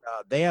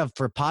 They have,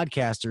 for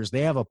podcasters,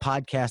 they have a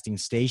podcasting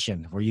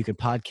station where you can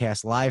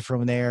podcast live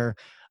from there.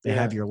 They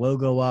have your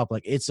logo up.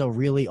 Like, it's a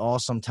really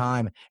awesome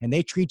time. And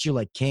they treat you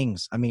like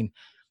kings. I mean,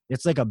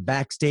 it's like a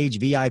backstage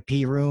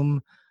VIP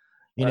room.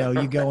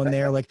 You go in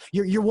there, like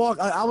you're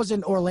I was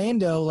in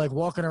Orlando, like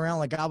walking around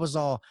like I was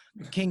all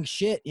king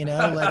shit,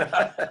 like,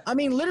 I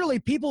mean, literally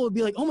people would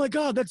be like, oh my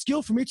God, that's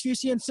Gil from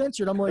HVAC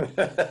Uncensored. I'm like,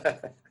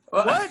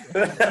 what?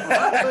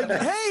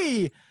 Like,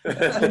 hey,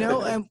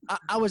 and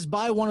I was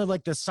by one of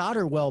like the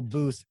solder well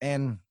booth,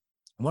 and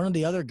one of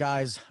the other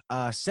guys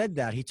said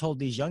that he told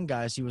these young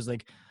guys, he was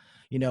like,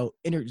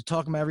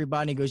 talking about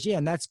everybody. He goes, yeah,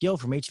 and that's Gil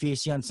from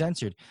HVAC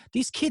Uncensored.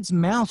 These kids'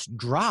 mouths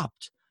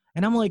dropped.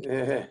 And I'm like,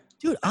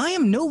 dude, I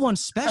am no one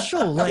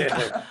special. Like,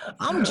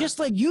 I'm just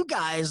like you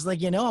guys.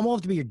 Like, I'm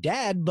old to be your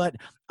dad, but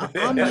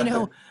I'm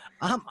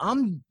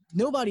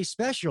nobody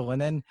special.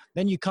 And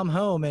then you come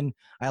home and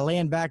I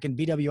land back in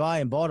BWI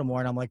in Baltimore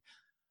and I'm like,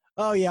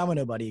 oh yeah, I'm a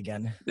nobody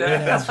again.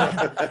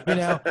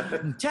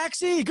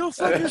 Taxi, go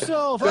fuck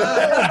yourself. I'm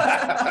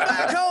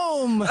back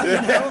home. But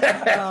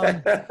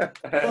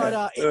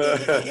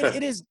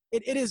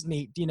it is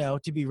neat,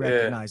 to be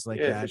recognized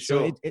like that.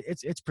 Sure. So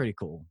it's pretty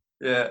cool.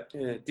 Yeah.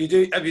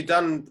 Have you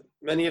done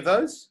many of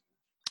those?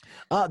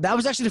 That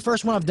was actually the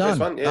first one I've done.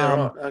 First one? Yeah,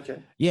 right.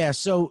 Okay. Yeah.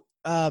 So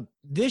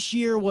this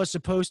year was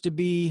supposed to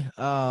be,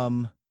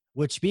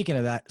 which, speaking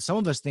of that, some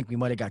of us think we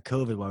might have got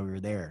COVID while we were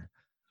there.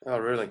 Oh,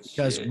 really?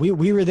 Because we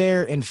were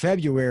there in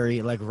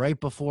February, like right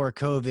before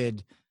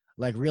COVID,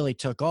 like really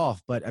took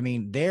off. But I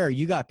mean, there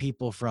you got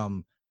people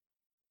from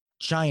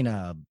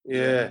China,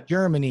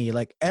 Germany,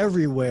 like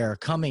everywhere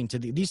coming to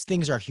these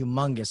things are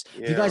humongous.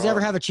 If you guys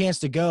ever have a chance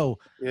to go,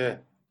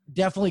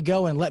 definitely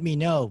go and let me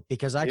know,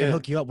 because I can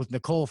hook you up with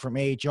Nicole from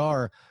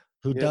AHR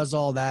who does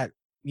all that,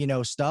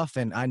 stuff.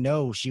 And I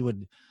know she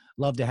would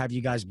love to have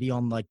you guys be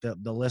on like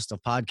the list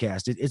of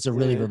podcasts. It's a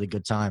really, really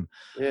good time.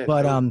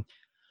 But, cool.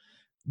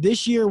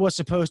 This year was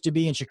supposed to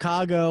be in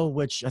Chicago,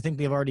 which I think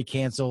they've already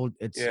canceled.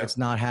 It's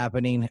not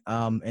happening.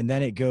 And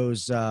then it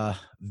goes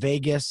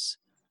Vegas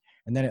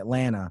and then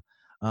Atlanta.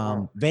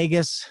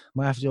 Vegas,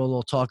 might have to do a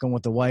little talking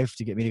with the wife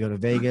to get me to go to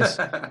Vegas.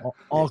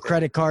 All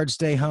credit cards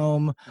stay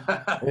home,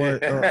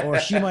 or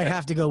she might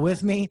have to go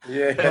with me.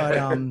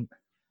 Yeah.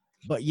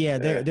 But yeah,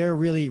 they're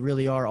really,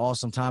 really are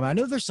awesome time. I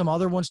know there's some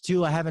other ones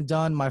too I haven't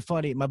done. My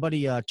buddy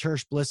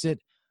Tersh Blissett,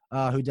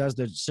 who does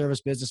the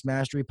Service Business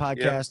Mastery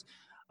podcast.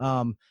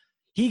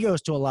 He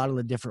goes to a lot of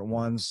the different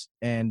ones,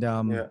 and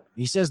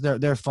he says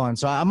they're fun.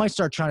 So I might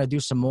start trying to do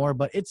some more,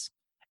 but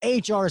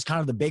AHR is kind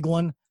of the big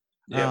one.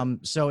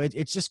 So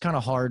it's just kind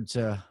of hard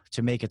to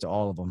make it to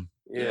all of them.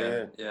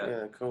 Yeah,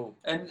 cool.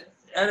 And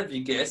out of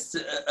your guests,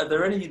 are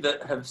there any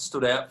that have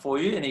stood out for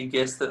you? Any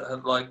guests that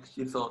have, like,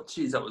 you thought,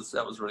 geez, that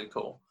was really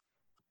cool?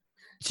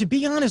 To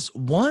be honest,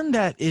 one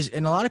that is,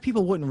 and a lot of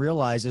people wouldn't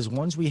realize, is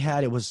ones we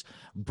had. It was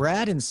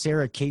Brad and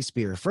Sarah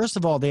Casebeer. First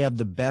of all, they have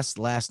the best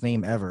last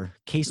name ever,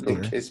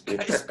 Casebeer.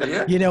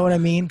 Casebeer. You know what I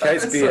mean?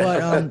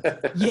 Casebeer.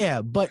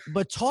 But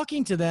but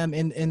talking to them,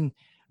 and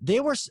they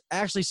were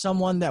actually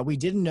someone that we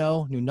didn't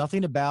know, knew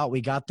nothing about. We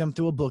got them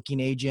through a booking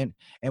agent,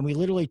 and we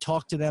literally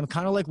talked to them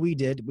kind of like we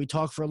did. We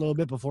talked for a little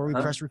bit before we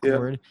press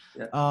record.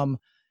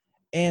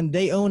 And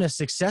they own a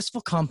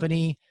successful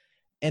company.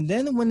 And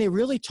then when they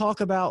really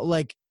talk about,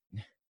 like,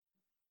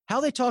 how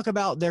they talk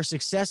about their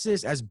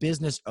successes as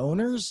business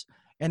owners,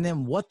 and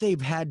then what they've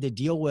had to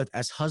deal with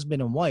as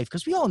husband and wife,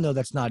 because we all know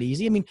that's not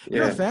easy. I mean,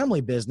 you're a family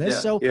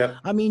business.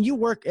 I mean, you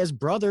work as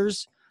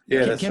brothers.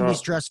 It can be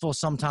stressful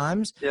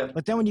sometimes.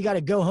 But then when you got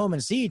to go home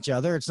and see each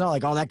other, it's not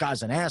like, oh, that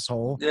guy's an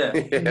asshole.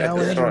 You know,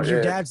 and then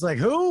your dad's like,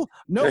 who?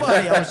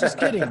 Nobody. I was just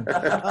kidding.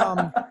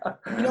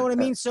 You know what I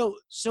mean? So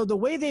the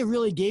way they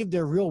really gave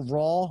their real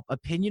raw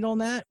opinion on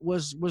that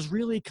was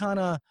really kind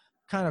of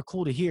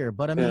cool to hear.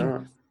 But I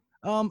mean,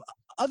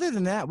 other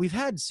than that, we've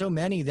had so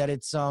many that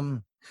it's,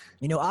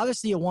 you know,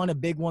 obviously a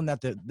big one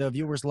that the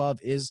viewers love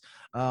is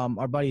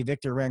our buddy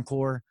Victor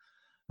Rancour,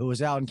 who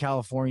was out in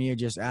California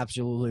just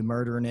absolutely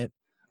murdering it.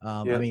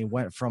 I mean,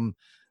 went from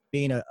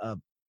being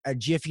a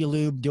Jiffy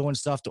Lube doing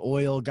stuff to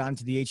oil, got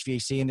into the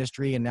HVAC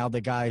industry, and now the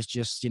guy's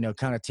just, you know,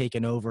 kind of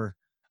taken over.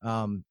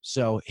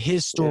 So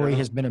his story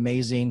has been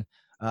amazing.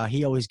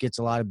 He always gets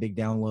a lot of big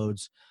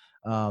downloads.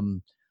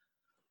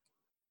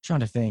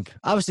 Trying to think.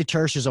 Obviously,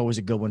 Tersh is always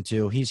a good one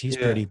too. He's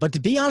pretty. But to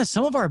be honest,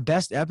 some of our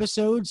best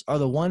episodes are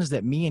the ones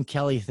that me and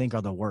Kelly think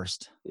are the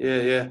worst.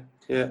 The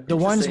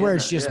ones where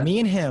it's just me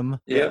and him,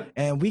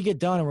 and we get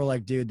done and we're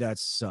like, dude, that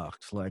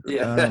sucked. Like,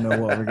 I don't know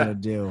what we're gonna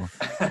do.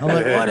 I'm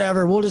like,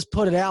 whatever, we'll just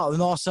put it out.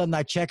 And all of a sudden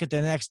I check it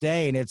the next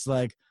day and it's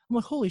like, I'm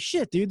like, holy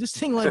shit, dude, this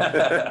thing, like,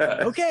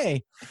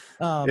 okay.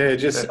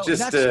 Just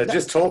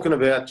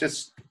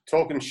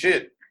talking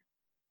shit.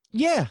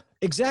 Yeah,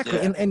 exactly.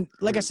 And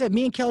like I said,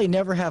 me and Kelly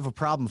never have a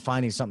problem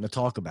finding something to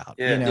talk about.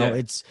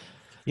 It's,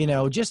 you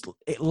know, just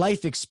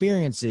life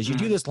experiences. You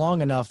do this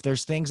long enough,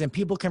 there's things, and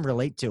people can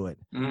relate to it.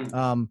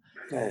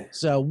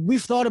 So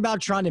we've thought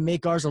about trying to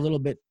make ours a little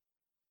bit,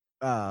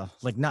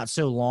 like, not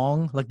so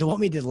long. Like the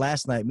one we did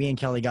last night, me and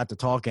Kelly got to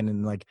talking,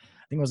 and like,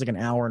 I think it was like an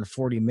hour and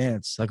 40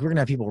 minutes. Like, we're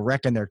gonna have people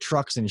wrecking their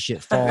trucks and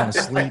shit, falling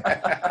asleep.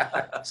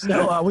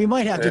 So we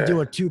might have to do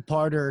a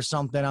 2-parter or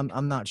something.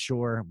 I'm not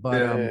sure,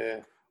 but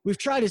we've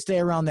tried to stay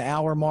around the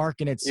hour mark,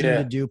 and it seemed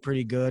to do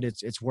pretty good.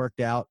 It's worked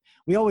out.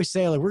 We always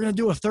say, like, we're going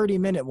to do a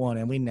 30-minute one,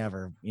 and we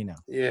never, you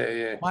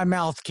know. My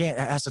mouth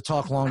has to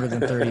talk longer than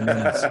 30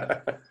 minutes.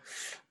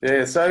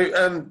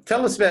 So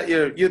tell us about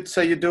you're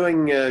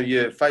doing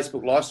your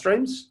Facebook live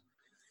streams?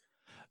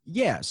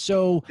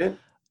 So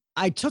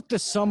I took the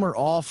summer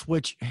off,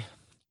 which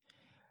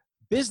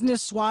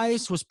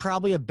business-wise was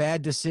probably a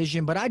bad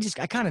decision, but I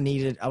kind of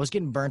needed it. I was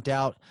getting burnt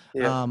out.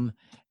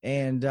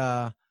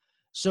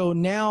 So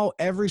now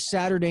every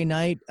Saturday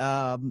night,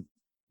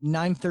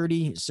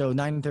 9:30, so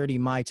 9:30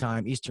 my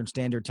time, Eastern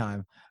Standard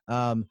Time,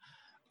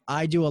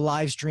 I do a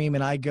live stream,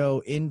 and I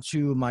go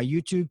into my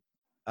YouTube,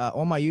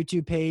 on my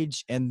YouTube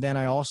page, and then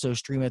I also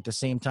stream it at the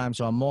same time.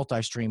 So I'm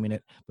multi-streaming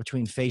it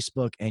between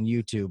Facebook and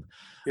YouTube.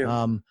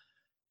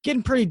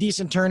 Getting pretty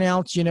decent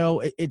turnouts. You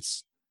know,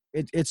 it's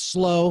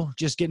slow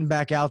just getting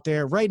back out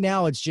there. Right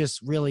now, it's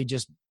just really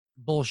just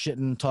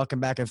bullshitting, talking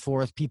back and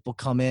forth. People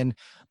come in,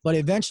 but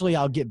eventually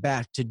I'll get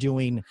back to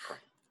doing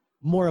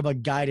more of a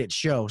guided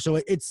show. So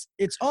it's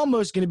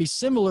almost going to be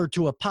similar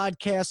to a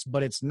podcast,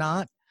 but it's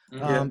not.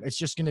 It's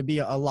just going to be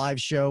a live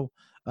show,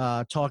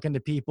 talking to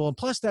people. And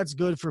plus, that's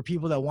good for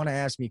people that want to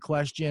ask me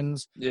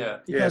questions.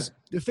 Because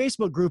the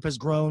Facebook group has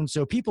grown,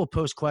 so people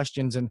post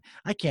questions, and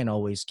I can't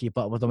always keep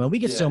up with them. And we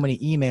get so many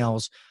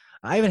emails.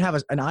 I even have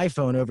an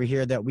iPhone over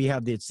here that we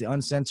have. It's the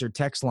Uncensored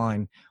text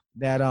line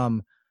that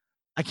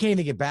I can't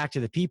even get back to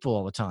the people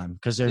all the time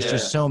because there's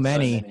just so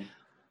many.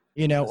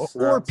 You know,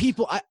 or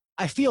people.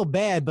 I feel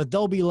bad, but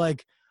they'll be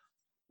like,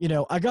 you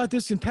know, I got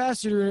this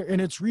capacitor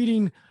and it's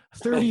reading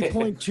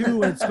 30.2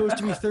 and it's supposed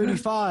to be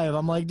 35.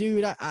 I'm like,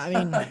 dude, I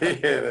mean, I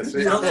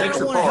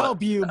don't want to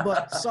help you,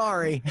 but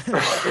sorry.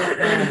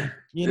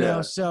 You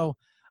know, so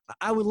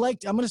I'm going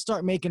to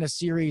start making a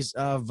series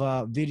of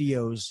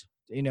videos,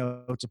 you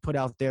know, to put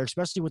out there,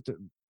 especially with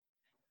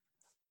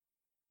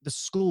the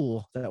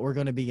school that we're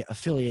going to be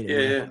affiliated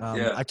with.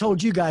 Yeah. I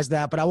told you guys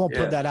that, but I won't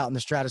Yeah. put that out in the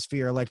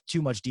stratosphere, like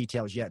too much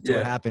details yet till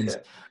it happens.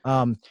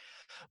 Yeah.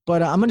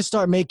 But I'm going to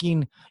start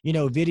making,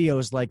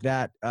 videos like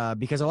that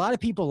because a lot of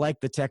people like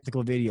the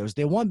technical videos.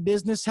 They want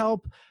business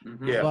help,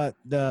 Mhm. Yeah. but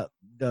the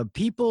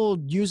people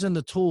using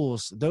the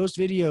tools, those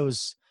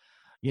videos,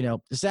 the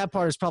sad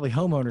part is probably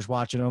homeowners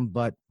watching them,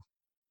 but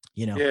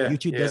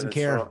YouTube doesn't that's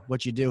care right.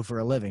 what you do for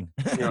a living.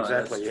 Yeah, No,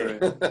 exactly.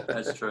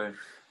 That's true.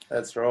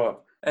 That's right.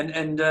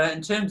 And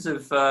in terms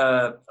of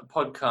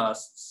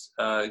podcasts,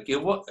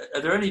 Gil,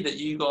 are there any that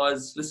you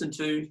guys listen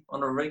to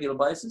on a regular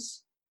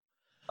basis?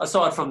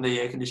 Aside from the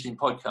air conditioning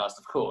podcast,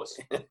 of course.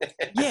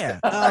 Yeah.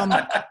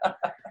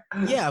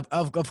 Yeah,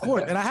 of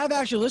course. And I have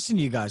actually listened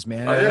to you guys,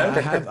 man. Oh,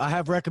 yeah. I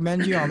have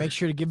recommended you. I'll make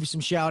sure to give you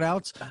some shout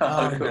outs.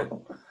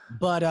 Cool.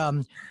 But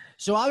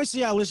so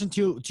obviously I listen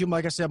to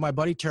like I said, my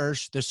buddy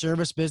Tersh, the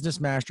Service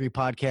Business Mastery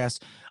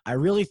podcast. I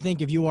really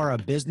think if you are a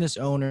business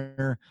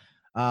owner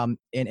in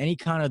any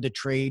kind of the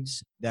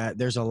trades, that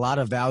there's a lot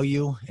of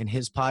value in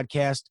his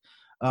podcast.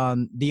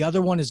 The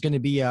other one is going to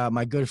be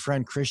my good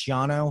friend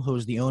Cristiano,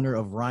 who's the owner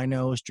of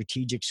Rhino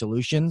Strategic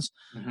Solutions,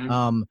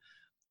 Mhm.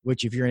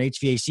 which if you're an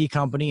HVAC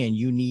company and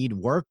you need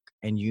work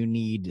and you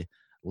need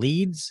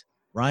leads,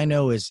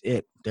 Rhino is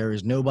it. There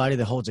is nobody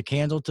that holds a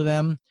candle to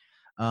them.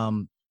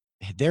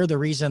 They're the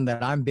reason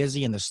that I'm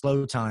busy in the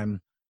slow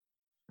time,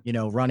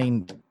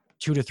 running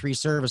 2 to 3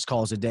 service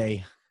calls a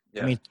day.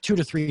 Yeah. I mean, 2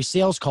 to 3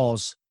 sales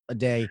calls a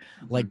day,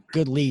 like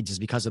good leads is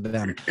because of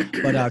them.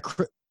 But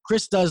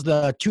Chris does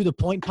the To The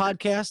Point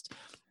podcast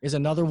is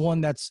another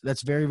one that's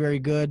very, very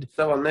good.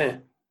 So on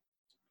there.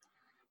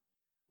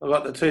 I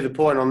got the To The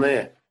Point on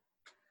there.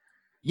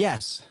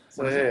 Yes.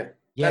 So yeah.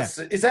 Yeah.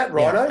 Is that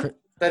Rhino? Yeah.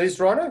 That is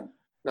Rhino?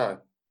 No.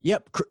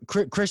 Yep.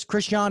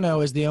 Cristiano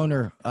is the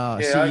owner,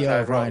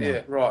 CEO of Rhino.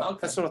 Yeah, right. Okay.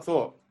 That's what I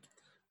thought.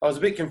 I was a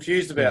bit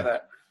confused about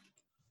that.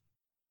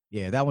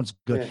 Yeah, that one's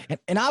good. Yeah.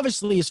 And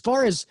obviously, as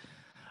far as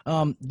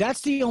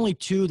that's the only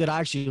 2 that I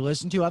actually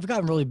listen to. I've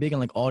gotten really big on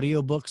like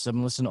audiobooks.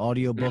 I'm listening to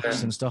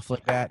audiobooks and stuff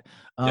like that.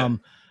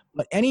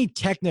 But any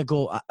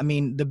technical, I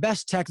mean, the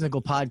best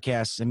technical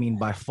podcasts, I mean,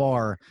 by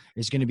far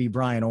is going to be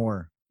Brian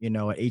Orr, at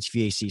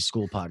HVAC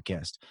School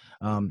Podcast.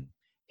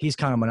 He's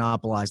kind of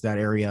monopolized that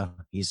area.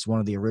 He's one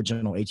of the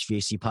original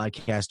HVAC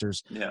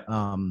podcasters. Yeah.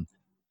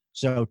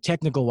 So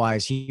technical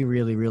wise, he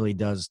really, really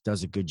does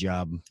a good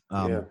job.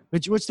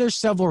 Which there's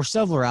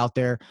several out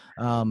there.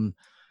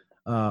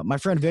 My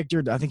friend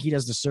Victor, I think he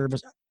does the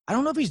service. I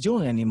don't know if he's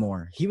doing it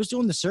anymore. He was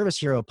doing the Service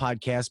Hero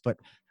podcast, but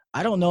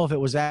I don't know if it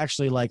was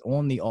actually like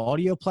on the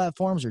audio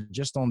platforms or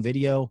just on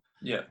video.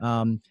 Yeah.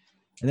 And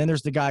then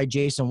there's the guy,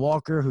 Jason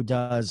Walker, who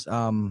does,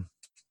 oh,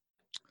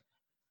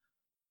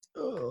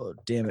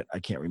 damn it. I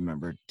can't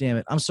remember. Damn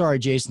it. I'm sorry,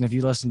 Jason, if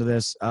you listen to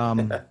this.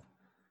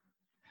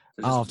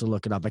 I'll have to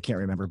look it up. I can't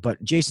remember,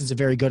 but Jason's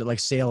very good at like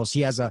sales.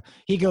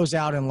 He goes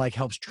out and like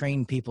helps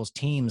train people's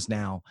teams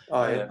now.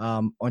 Oh yeah.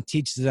 On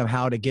teaches them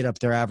how to get up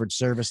their average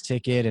service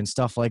ticket and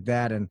stuff like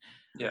that. And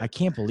Yeah. I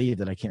can't believe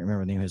that I can't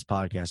remember the name of his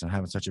podcast. I'm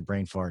having such a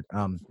brain fart.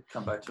 Come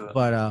back to it.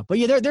 But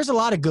yeah, there's a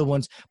lot of good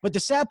ones. But the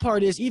sad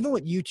part is even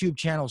with YouTube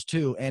channels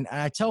too, and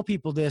I tell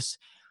people this,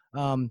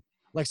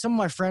 like some of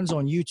my friends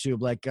on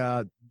YouTube, like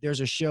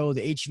there's a show,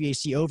 the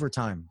HVAC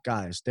Overtime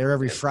guys. They're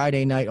every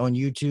Friday night on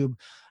YouTube.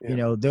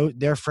 Yeah.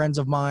 They're friends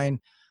of mine.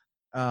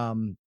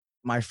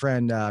 My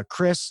friend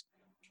Chris,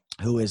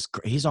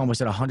 he's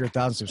almost at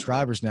 100,000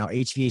 subscribers now.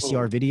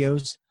 HVACR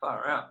videos.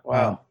 Far out.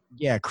 Wow.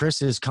 Yeah,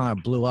 Chris is kind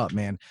of blew up,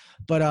 man.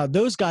 But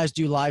those guys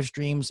do live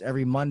streams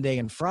every Monday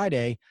and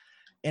Friday,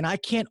 and I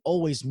can't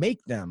always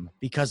make them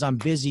because I'm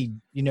busy,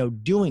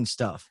 doing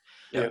stuff.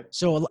 Yeah.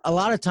 So a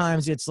lot of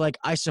times it's like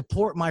I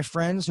support my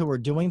friends who are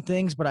doing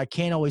things, but I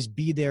can't always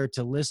be there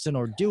to listen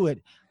or do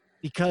it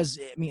because,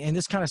 I mean, and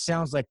this kind of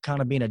sounds like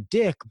kind of being a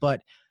dick,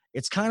 but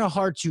it's kind of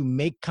hard to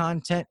make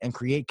content and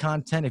create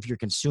content if you're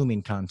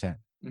consuming content.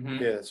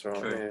 Mm-hmm. Yeah, that's right.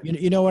 True. Yeah.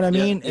 You know what I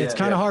mean? Yeah, It's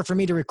kind of yeah. hard for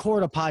me to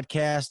record a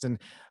podcast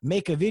and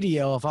make a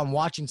video if I'm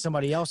watching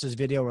somebody else's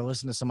video or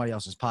listening to somebody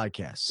else's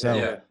podcast. So,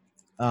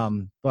 Yeah.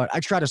 But I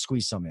try to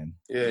squeeze some in.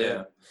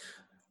 Yeah.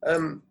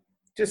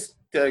 Just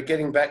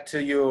getting back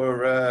to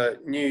your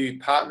new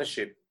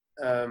partnership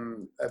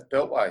at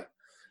Beltway.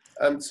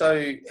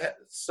 So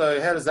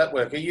how does that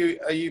work? Are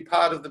you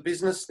part of the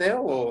business now,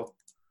 or?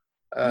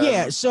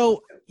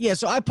 So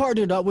I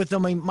partnered up with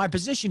them. I mean, my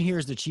position here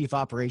is the chief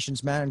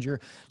operations manager.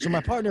 So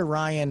my partner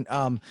Ryan,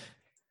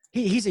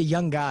 he's a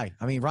young guy.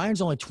 I mean,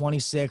 Ryan's only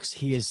 26.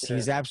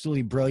 He's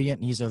absolutely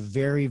brilliant. He's a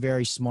very,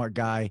 very smart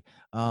guy.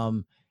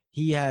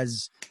 He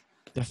has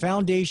the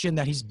foundation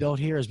that he's built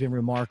here has been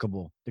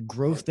remarkable. The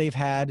growth they've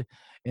had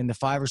in the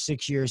 5 or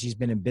 6 years he's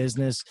been in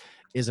business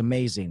is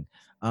amazing.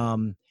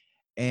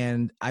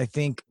 And I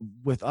think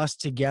with us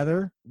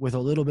together, with a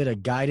little bit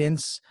of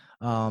guidance,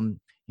 a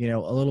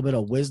little bit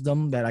of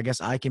wisdom that I guess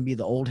I can be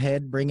the old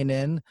head bringing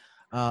in,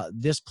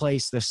 this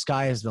place, the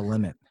sky is the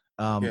limit.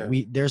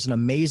 There's an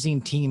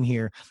amazing team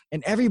here,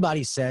 and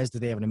everybody says that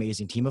they have an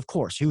amazing team. Of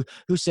course, who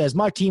says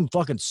my team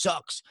fucking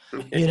sucks,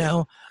 you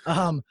know?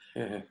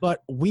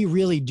 But we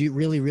really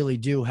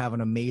do have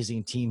an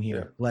amazing team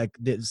here. Yeah. Like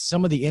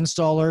some of the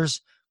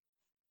installers,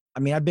 I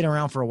mean, I've been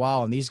around for a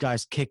while, and these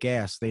guys kick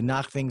ass. They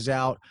knock things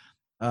out.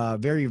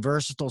 Very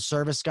versatile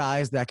service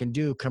guys that can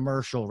do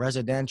commercial,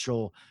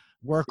 residential,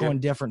 work on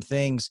different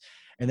things.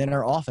 And then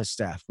our office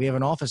staff. We have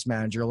an office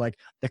manager. Like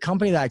the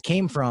company that I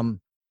came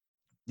from,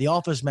 the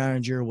office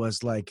manager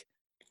was like,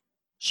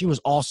 she was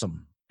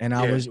awesome. And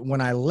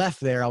when I left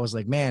there, I was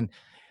like, man,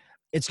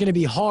 it's going to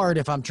be hard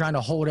if I'm trying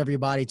to hold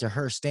everybody to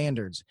her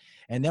standards.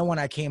 And then when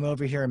I came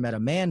over here and met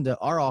Amanda,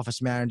 our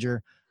office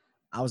manager,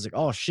 I was like,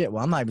 oh shit,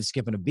 well, I'm not even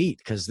skipping a beat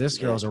because this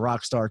girl's a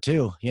rock star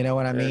too. You know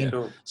what I mean?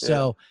 Cool.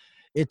 So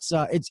it's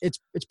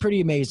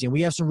pretty amazing.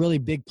 We have some really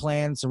big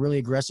plans, some really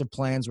aggressive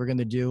plans we're going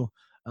to do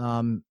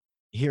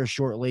here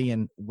shortly.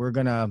 And we're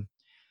going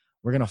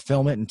to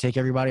film it and take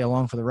everybody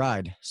along for the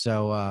ride.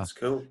 So, that's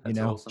cool. That's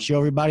awesome. Show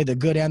everybody the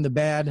good and the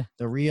bad,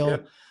 the real,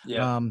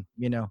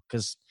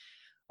 cause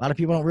a lot of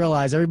people don't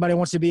realize everybody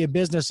wants to be a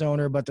business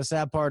owner, but the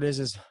sad part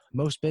is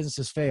most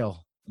businesses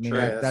fail. I mean,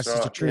 that's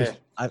just the truth.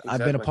 Yeah, I've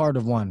been a part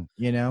of one,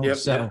 you know? And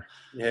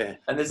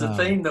there's a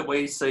theme that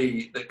we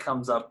see that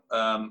comes up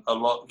a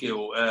lot,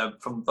 Gil,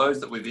 from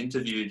those that we've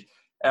interviewed,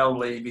 Al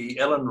Levy,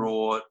 Ellen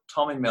Raw,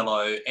 Tommy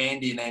Mello,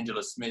 Andy and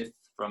Angela Smith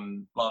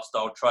from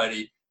Lifestyle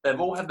Tradie. They've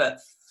all had that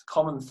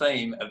common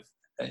theme of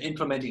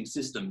implementing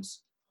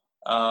systems,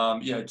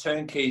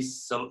 turnkey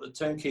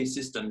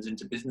systems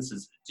into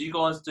businesses. Do you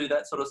guys do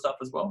that sort of stuff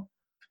as well?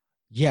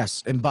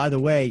 Yes. And by the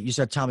way, you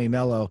said Tommy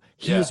Mello.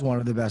 He's one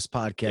of the best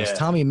podcasts. Yeah.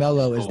 Tommy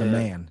Mello is the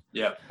man.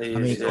 Yeah.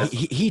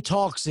 He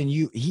talks and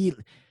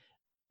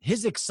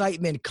his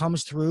excitement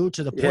comes through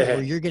to the point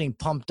where you're getting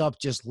pumped up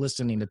just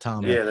listening to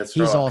Tommy. Yeah,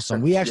 he's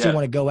awesome. We actually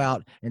want to go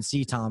out and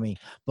see Tommy,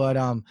 but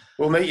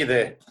we'll meet you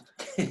there.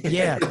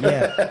 yeah,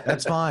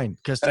 that's fine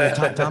because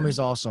Tommy's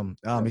awesome.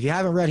 If you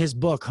haven't read his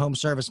book, Home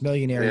Service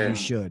Millionaire, you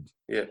should.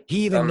 Yeah,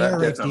 he even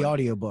narrates the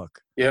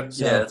audiobook. Yep.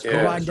 So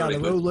we're riding down the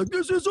road like,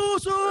 this is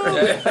awesome.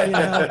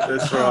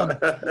 That's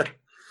right.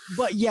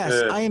 But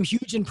yes, I am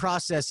huge in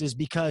processes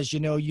because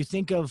you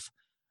think of.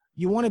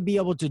 You want to be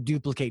able to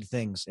duplicate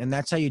things, and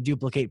that's how you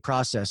duplicate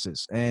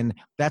processes. And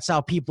that's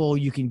how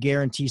you can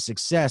guarantee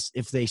success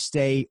if they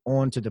stay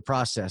on to the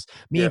process.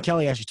 Me and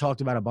Kelly actually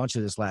talked about a bunch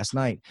of this last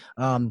night.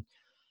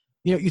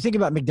 You think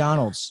about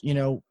McDonald's,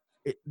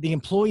 the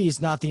employee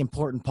is not the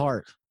important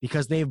part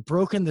because they've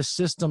broken the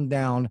system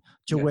down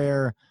to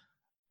where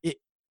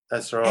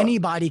that's right.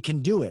 Anybody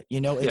can do it.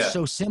 It's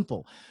so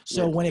simple.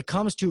 So when it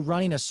comes to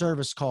running a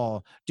service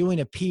call, doing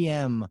a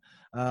PM,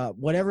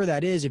 whatever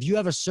that is, if you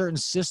have a certain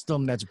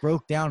system that's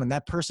broke down and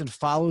that person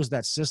follows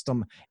that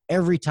system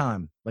every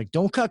time, like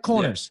don't cut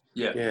corners.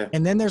 Yeah.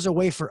 And then there's a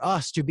way for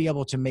us to be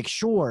able to make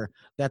sure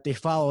that they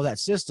follow that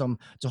system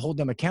to hold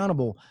them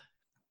accountable.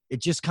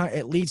 It just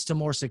it leads to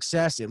more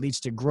success. It leads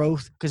to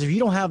growth. Because if you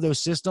don't have those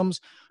systems,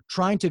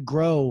 trying to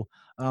grow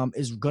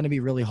is going to be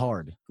really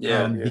hard.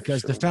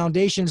 Because the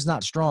foundation's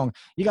not strong.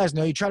 You guys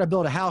know, you try to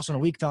build a house on a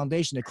weak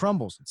foundation, it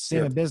crumbles. It's the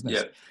same in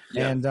business.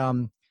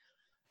 And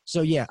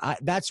so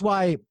that's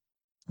why,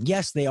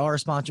 yes, they are a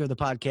sponsor of the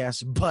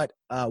podcast, but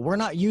we're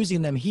not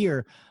using them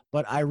here.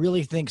 But I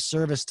really think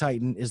Service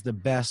Titan is the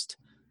best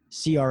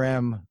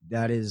CRM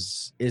that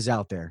is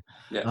out there.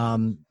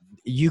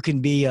 You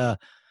can be a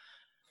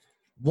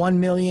 $1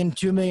 million,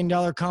 $2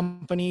 million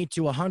company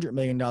to $100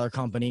 million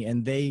company,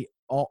 and they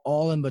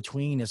all in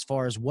between as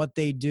far as what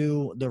they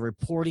do, the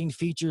reporting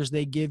features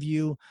they give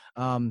you,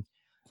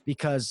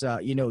 because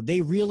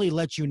they really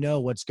let you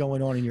know what's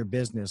going on in your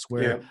business.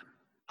 Where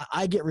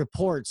I get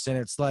reports and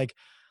it's like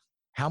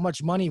how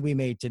much money we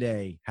made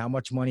today, how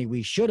much money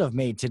we should have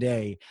made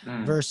today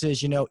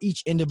versus,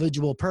 each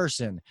individual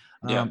person.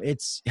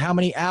 It's how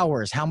many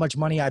hours, how much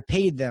money I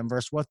paid them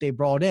versus what they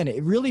brought in.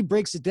 It really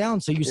breaks it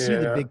down so you see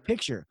the big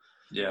picture.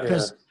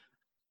 Because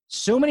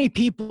so many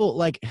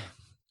people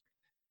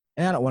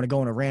and I don't want to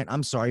go on a rant,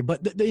 I'm sorry,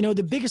 but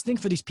the biggest thing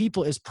for these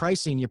people is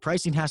pricing. Your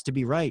pricing has to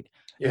be right.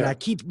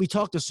 And we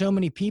talk to so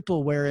many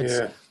people where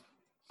it's,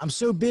 I'm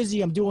so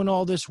busy, I'm doing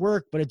all this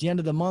work, but at the end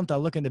of the month, I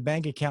look in the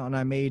bank account and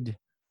I made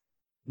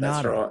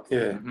nada.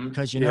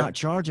 Because you're not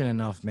charging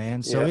enough,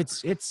 man. So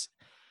it's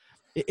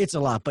a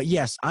lot. But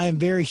yes, I am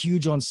very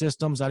huge on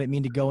systems. I didn't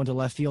mean to go into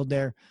left field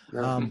there.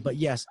 But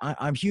yes,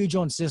 I'm huge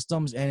on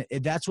systems, and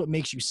that's what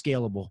makes you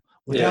scalable.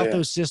 Without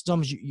those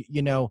systems,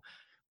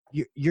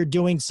 you're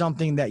doing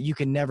something that you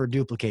can never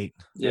duplicate.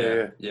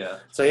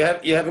 So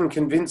you haven't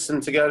convinced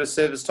them to go to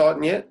Service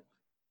Titan yet?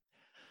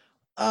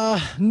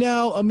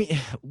 No, I mean,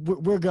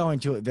 we're going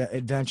to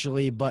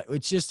eventually, but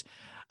it's just,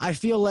 I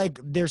feel like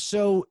they're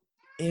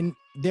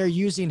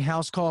using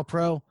House Call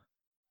Pro.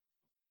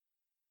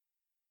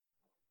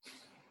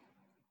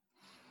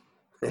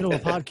 Middle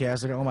of a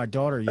podcast, I got my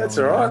daughter yelling. That's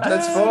all right.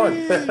 That's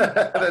fine.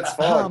 That's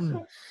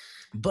fine.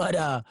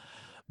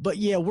 But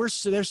yeah,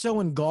 they're so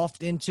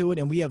engulfed into it,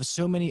 and we have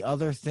so many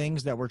other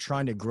things that we're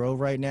trying to grow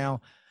right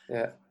now.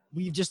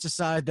 we've just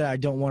decided that I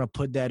don't want to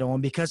put that on,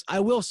 because I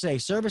will say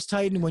Service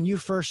Titan, when you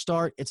first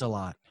start, it's a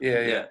lot.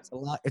 Yeah.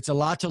 It's a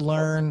lot to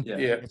learn. Yeah.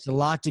 It's a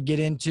lot to get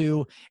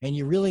into, and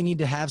you really need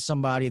to have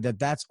somebody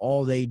that's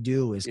all they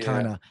do is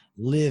kind of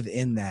live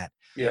in that.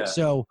 Yeah.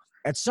 So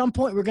at some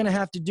point we're going to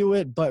have to do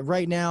it, but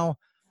right now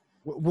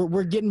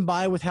we're getting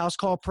by with House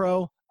Call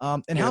Pro.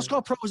 And House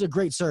Call Pro is a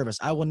great service.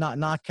 I will not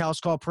knock House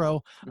Call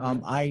Pro.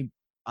 I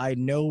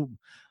know,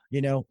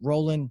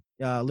 Roland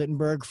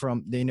Littenberg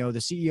from the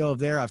CEO of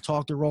there. I've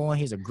talked to Roland.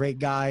 He's a great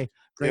guy,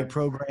 great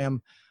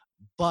program.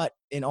 But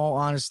in all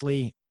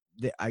honesty,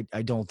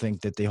 I don't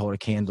think that they hold a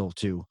candle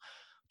to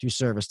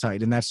Service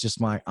Titan. And that's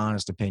just my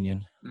honest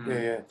opinion.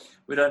 Yeah.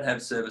 We don't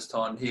have Service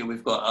Titan here.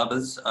 We've got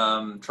others.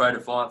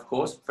 Tradeify, of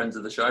course, friends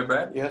of the show,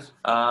 Brad. Yes.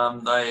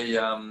 They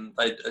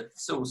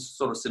it's still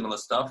sort of similar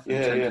stuff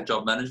in terms of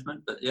job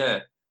management, but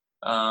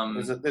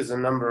there's a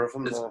number of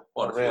them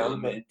quite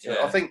around. A few,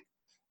 I think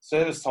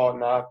Service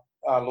Titan are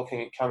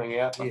looking at coming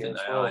out here as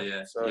well.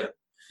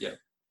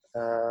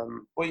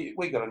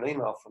 We got an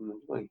email from them,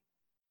 didn't we?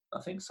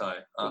 I think so.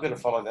 We better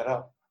follow that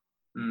up.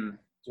 We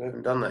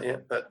haven't done that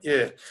yet, but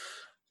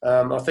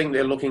I think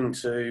they're looking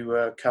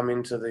to come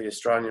into the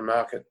Australian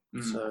market.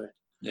 So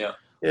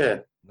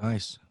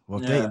nice.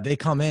 Well, if they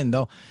come in,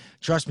 they'll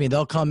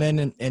come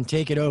in and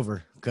take it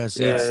over, because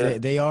they're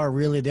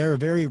a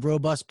very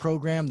robust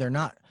program.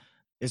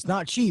 It's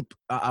not cheap.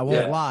 I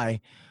won't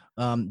lie.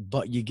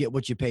 But you get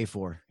what you pay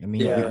for. I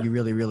mean, you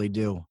really, really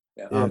do.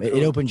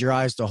 It opens your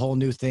eyes to whole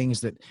new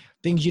things you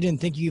didn't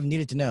think you even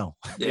needed to know.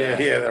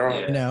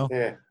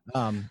 They're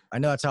on. I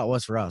know that's how it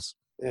was for us.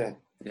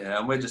 Yeah,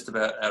 and we're just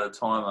about out of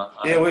time.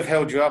 We've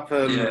held you up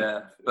for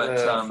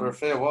a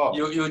fair while.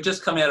 You were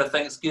just coming out of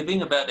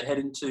Thanksgiving, about to head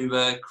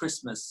into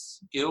Christmas.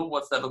 Gil,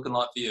 what's that looking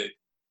like for you?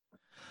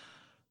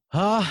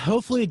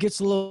 Hopefully it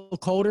gets a little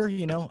colder.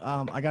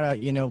 I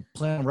gotta,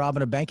 plan on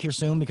robbing a bank here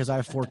soon, because I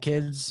have 4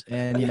 kids,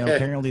 and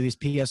apparently these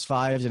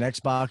PS5s and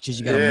Xboxes,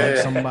 you gotta mug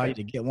somebody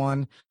to get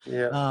one.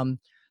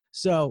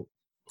 It's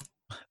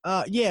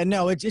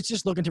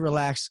just looking to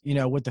relax,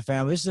 with the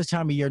family. This is the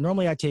time of year.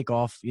 Normally I take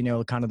off,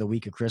 kind of the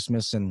week of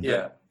Christmas, and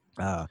you're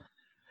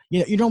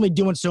normally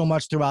doing so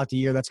much throughout the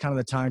year. That's kind of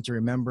the time to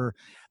remember.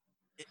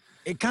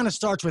 It kind of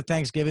starts with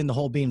Thanksgiving, the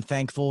whole being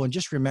thankful, and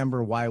just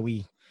remember why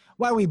we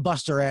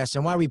bust our ass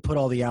and why we put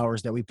all the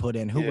hours that we put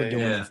in, who we're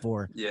doing it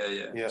for.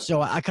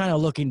 So I kind of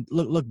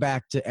look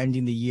back to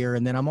ending the year.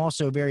 And then I'm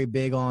also very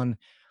big on,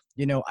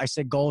 I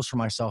set goals for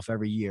myself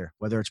every year,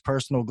 whether it's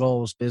personal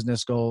goals,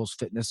 business goals,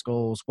 fitness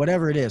goals,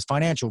 whatever it is,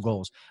 financial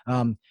goals.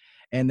 And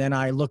then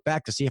I look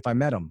back to see if I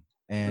met them.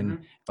 And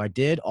if I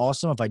did,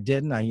 awesome. If I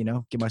didn't, I,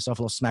 give myself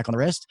a little smack on the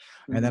wrist.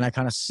 And then I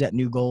kind of set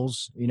new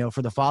goals,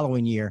 for the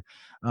following year.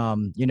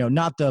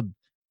 Not the,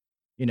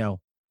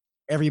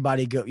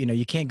 everybody go,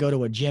 you can't go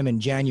to a gym in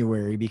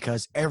January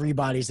because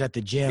everybody's at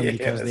the gym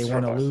because they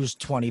want to lose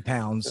 20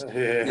 pounds.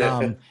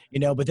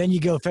 But then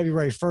you go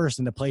February 1st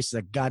and the place is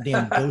a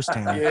goddamn ghost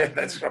town.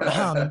 That's right.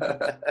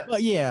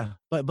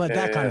 But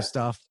that kind of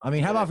stuff. I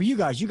mean, how about for you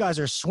guys? You guys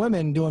are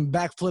swimming, doing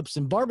backflips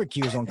and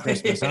barbecues on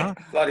Christmas, huh?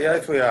 Bloody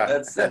oath we are.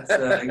 That's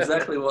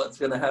exactly what's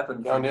going to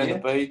happen. Going down the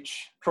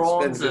beach.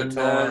 Prawns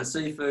and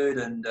seafood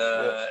and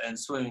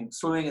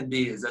swimming and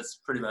beers. That's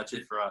pretty much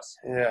it for us.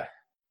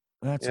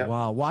 That's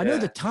wild. Well, I know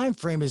the time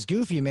frame is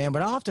goofy, man,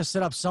 but I'll have to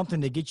set up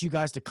something to get you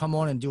guys to come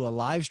on and do a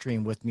live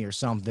stream with me or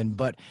something.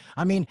 But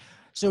I mean,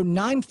 so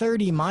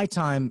 9:30 my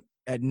time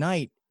at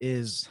night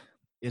is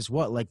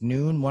what, like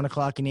noon, 1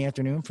 o'clock in the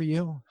afternoon for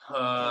you?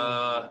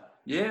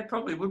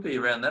 Probably would be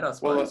around that, I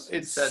suppose. Well,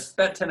 it's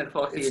about 10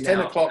 o'clock here now. It's 10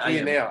 o'clock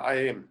here now,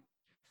 AM.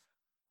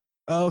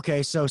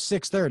 Okay, so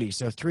 6:30,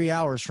 so 3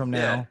 hours from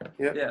now.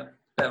 Yeah,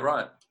 that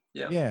right.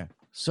 Yeah.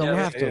 So we'll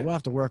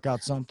have to work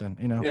out something,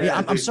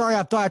 I'm sorry.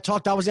 I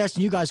thought I was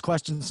asking you guys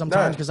questions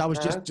sometimes because I was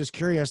just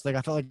curious. Like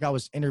I felt like I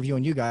was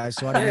interviewing you guys,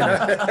 so I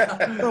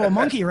didn't throw a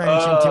monkey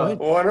wrench into it.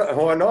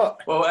 Why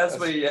not? Well, as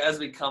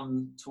we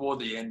come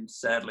toward the end,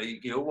 sadly,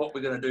 Gil, what we're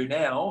going to do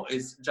now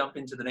is jump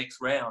into the next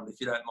round, if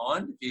you don't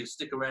mind. If you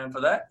stick around for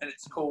that, and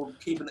it's called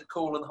Keeping It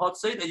Cool in the Hot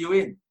Seat. Are you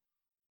in?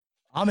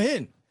 I'm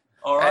in.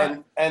 All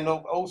right. And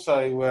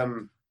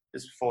also,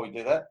 just before we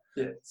do that,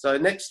 so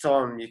next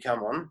time you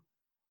come on,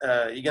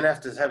 you're going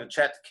to have a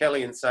chat to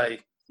Kelly and say,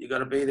 you got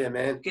to be there,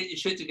 man. Get your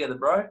shit together,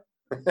 bro.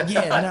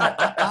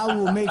 I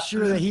will make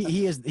sure that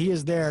he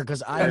is there,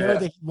 because I know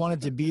that he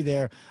wanted to be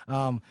there.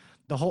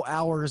 The whole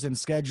hours and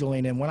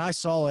scheduling. And when I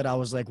saw it, I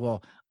was like,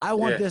 well, I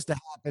want this to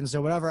happen.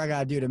 So whatever I got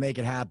to do to make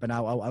it happen,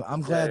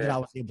 I'm glad that I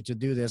was able to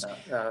do this.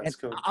 That's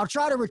cool. I'll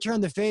try to return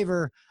the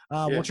favor.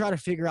 We'll try to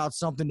figure out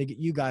something to get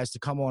you guys to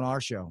come on our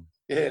show.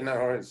 Yeah, no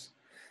worries.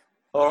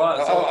 All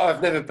right. So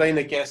I've never been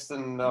a guest,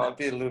 and I'd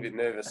be a little bit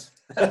nervous.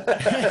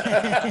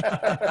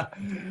 The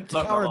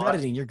power of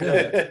editing, you're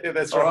good.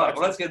 That's all right.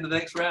 Well, let's get into the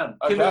next round.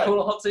 Okay. Keep it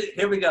cool, hot seat.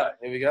 Here we go.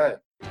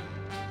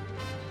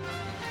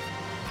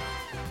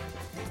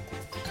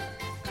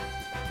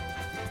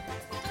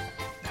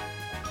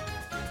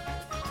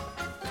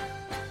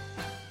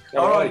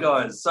 All right,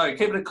 guys. So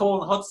keeping it cool on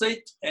the hot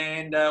seat,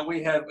 and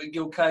we have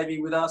Gil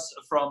Cavey with us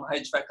from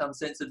HVAC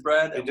Uncensored,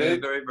 Brad. We and do. We're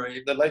very,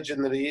 very The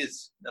legend that he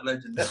is. the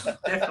legend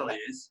definitely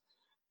is.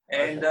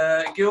 And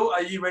Gil,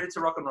 are you ready to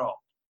rock and roll?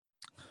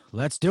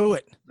 Let's do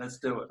it. Let's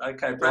do it.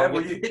 Okay, Brad,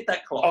 will you hit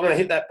that clock? I'm going to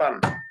hit that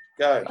button.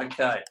 Go.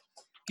 Okay.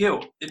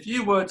 Gil, if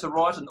you were to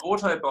write an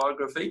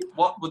autobiography,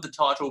 what would the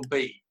title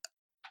be?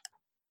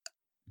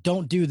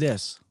 Don't do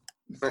this.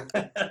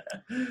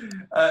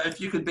 If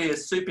you could be a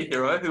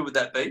superhero, who would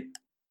that be?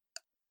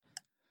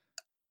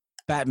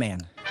 Batman.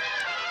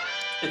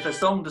 If a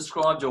song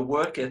described your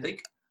work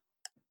ethic,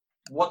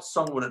 what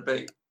song would it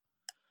be?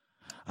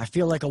 I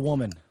feel like a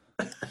woman.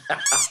 It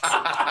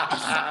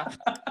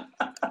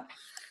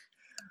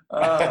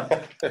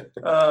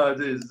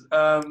is.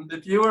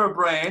 If you were a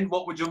brand,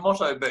 what would your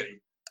motto be?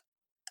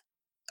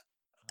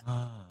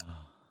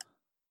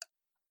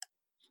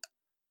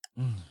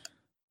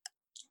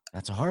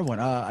 That's a hard one.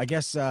 I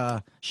guess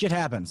shit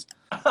happens.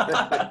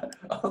 I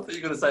thought you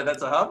were going to say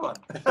that's a hard one.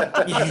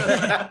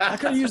 Yeah, I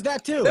could have used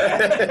that too.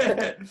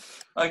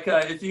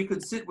 Okay, if you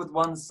could sit with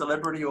one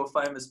celebrity or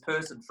famous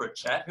person for a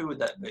chat, who would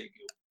that be,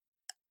 Gil?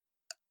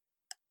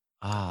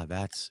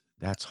 That's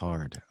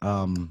hard.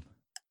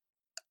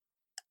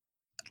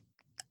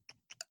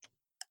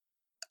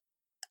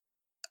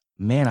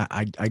 Man,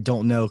 I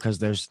don't know because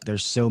there's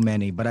so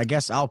many, but I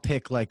guess I'll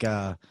pick like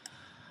a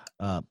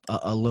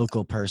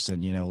local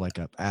person, you know, like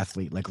a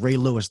athlete, like Ray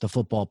Lewis, the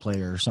football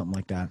player, or something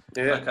like that.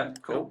 Yeah. Okay,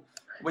 cool.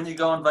 When you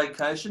go on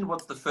vacation,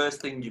 what's the first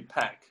thing you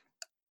pack?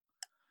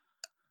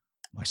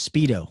 My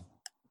Speedo.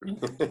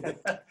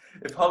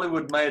 If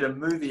Hollywood made a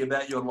movie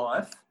about your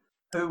life,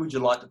 who would you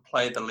like to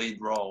play the lead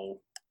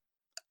role?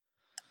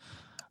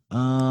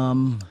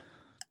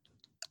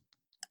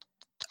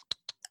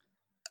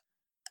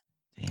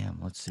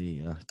 Let's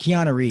see.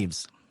 Keanu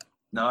Reeves.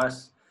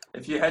 Nice.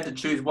 If you had to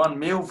choose one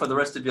meal for the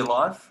rest of your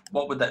life,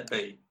 what would that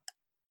be?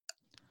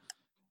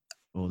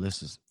 Oh,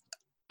 this is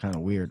kind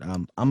of weird.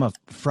 I'm a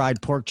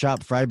fried pork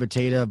chop, fried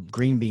potato,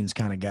 green beans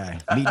kind of guy.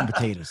 Meat and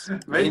potatoes.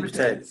 Meat and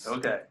potatoes.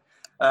 Okay.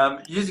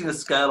 Using a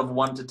scale of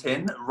 1 to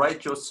 10,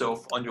 rate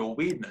yourself on your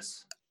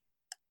weirdness.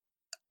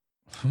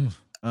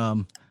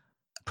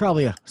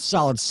 Probably a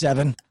solid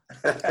 7.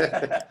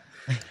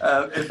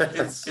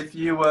 If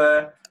you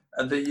were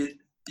the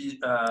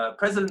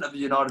President of the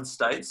United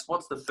States,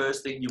 what's the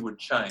first thing you would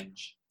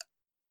change?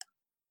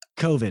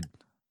 COVID.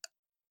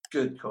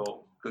 Good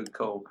call. Good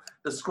call.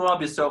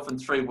 Describe yourself in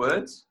 3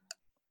 words.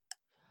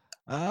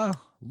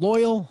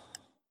 Loyal,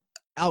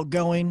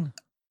 outgoing,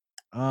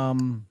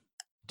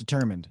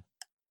 determined.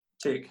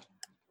 Tick.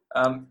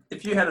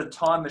 If you had a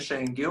time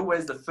machine, Gil,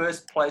 where's the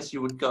first place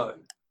you would go?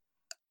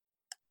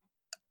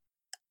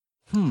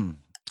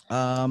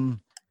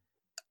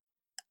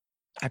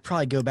 I'd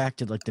probably go back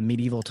to like the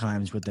medieval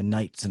times with the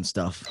knights and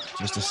stuff,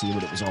 just to see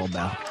what it was all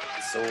about.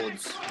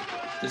 Swords.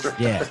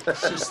 Yeah.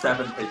 Just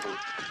stabbing people.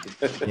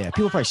 Yeah,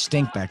 people probably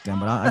stink back then,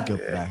 but I'd go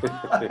back.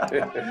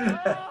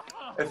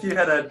 If you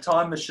had a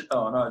time machine,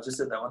 oh no, I just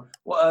said that one.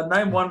 Well,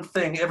 name one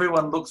thing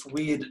everyone looks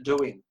weird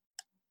doing.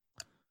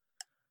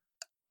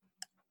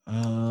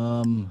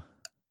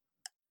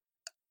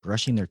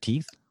 Brushing their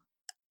teeth.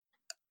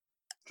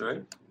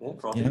 Drew?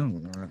 Yeah.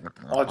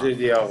 I'll do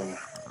the old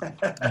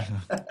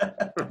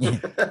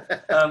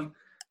one.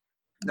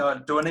 No,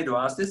 do I need to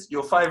ask this?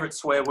 Your favourite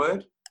swear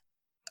word?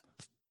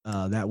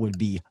 That would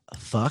be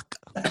fuck.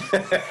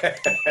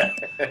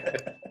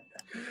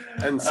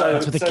 And so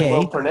with a so K.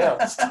 well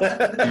pronounced.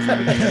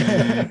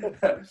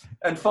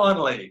 And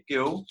finally,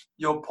 Gil,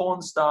 your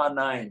porn star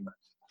name.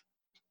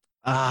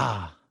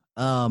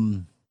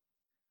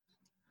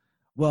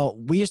 Well,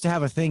 we used to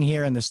have a thing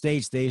here in the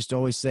States. They used to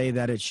always say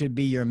that it should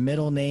be your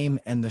middle name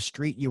and the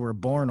street you were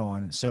born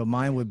on. So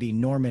mine would be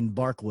Norman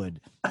Barkwood.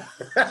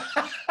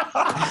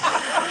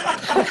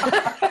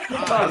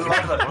 I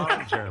love it.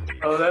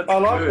 Oh, that's I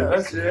like good.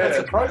 that. That's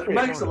appropriate.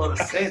 It makes a lot of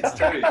sense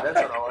too.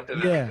 That's what I like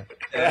about it.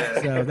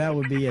 Yeah. So that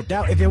would be it.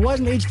 That if it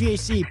wasn't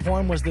HVAC,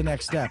 porn was the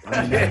next step.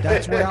 I mean,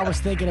 that's where I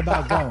was thinking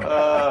about going.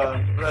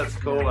 That's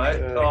cool,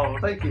 mate. Oh, well,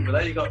 thank you for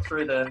that. You got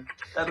through that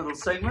little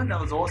segment.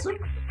 That was awesome.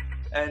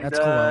 And, that's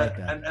cool. I like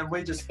that. And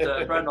we just,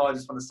 Brad and I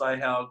just want to say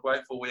how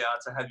grateful we are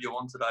to have you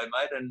on today,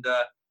 mate. And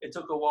it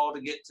took a while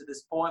to get to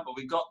this point, but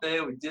we got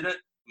there. We did it.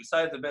 We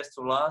saved the best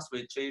till last.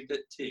 We achieved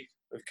it. Tick.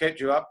 We've kept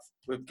you up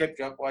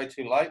way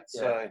too late,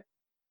 so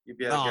you'll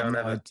be able to go and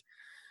have it.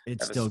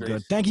 It's still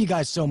good. Thank you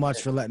guys so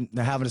much for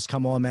having us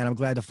come on, man. I'm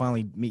glad to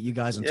finally meet you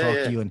guys and talk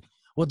to you. And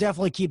we'll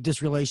definitely keep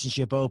this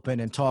relationship open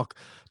and talk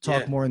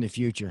more in the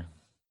future.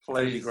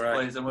 Please.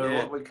 And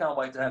we can't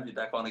wait to have you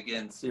back on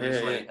again,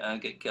 seriously,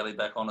 and get Kelly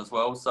back on as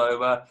well.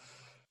 So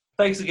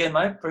thanks again,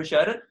 mate.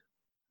 Appreciate it.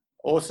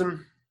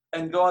 Awesome.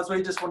 And guys,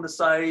 we just want to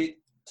say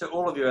to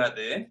all of you out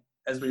there,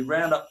 as we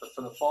round up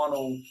for the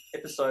final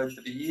episode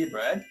for the year,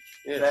 Brad,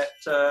 that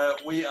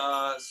we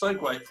are so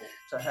grateful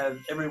to have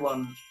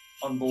everyone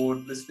on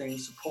board listening.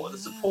 The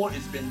support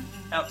has been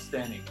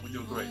outstanding. Would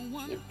you agree?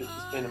 Yep,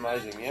 it's been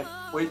amazing. Yep.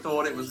 We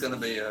thought it was going to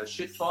be a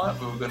shit fight.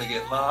 We were going to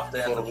get laughed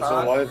out Thought of it the was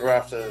park. all over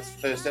after the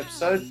first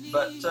episode.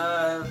 But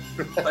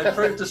they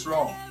proved us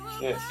wrong.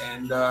 Yes.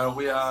 And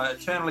we are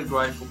eternally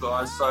grateful,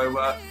 guys. So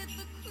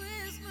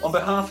on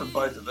behalf of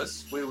both of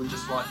us, we would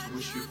just like to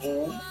wish you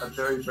all a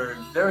very, very,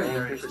 very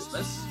Merry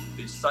Christmas.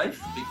 Be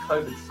safe, be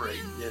COVID-free.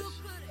 Yes.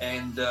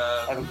 And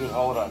Have a good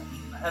holiday.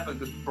 have a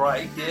good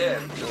break. Yeah,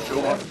 for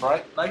sure. Have a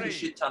break. Make a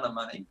shit ton of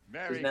money,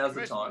 because now's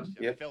the time.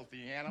 Yep.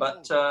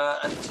 But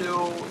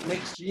until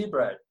next year,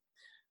 Brad.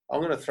 I'm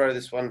going to throw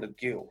this one to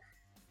Gil.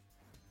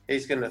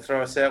 He's going to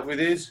throw us out with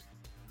his...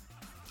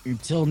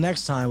 Until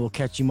next time, we'll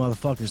catch you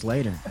motherfuckers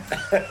later.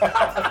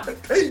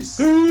 Peace.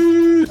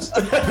 Peace.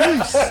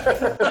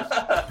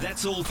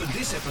 That's all for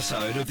this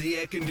episode of the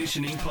Air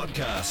Conditioning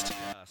Podcast.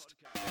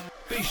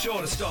 Be sure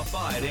to stop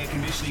by at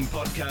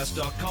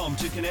airconditioningpodcast.com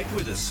to connect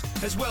with us,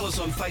 as well as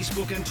on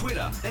Facebook and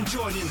Twitter, and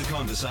join in the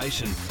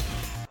conversation.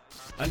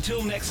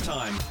 Until next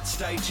time,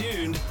 stay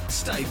tuned,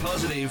 stay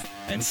positive,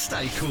 and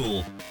stay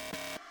cool.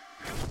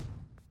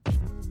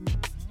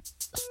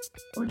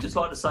 We'd just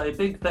like to say a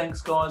big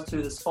thanks, guys,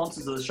 to the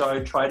sponsors of the show,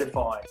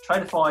 Tradeify.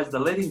 Tradeify is the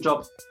leading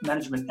job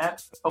management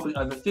app, helping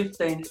over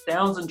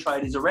 15,000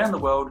 tradies around the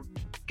world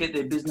get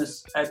their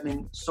business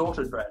admin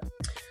sorted, Brad.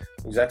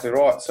 Exactly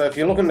right. So if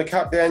you're looking to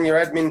cut down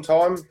your admin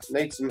time,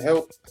 need some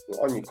help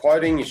on your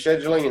quoting, your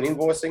scheduling and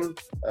invoicing,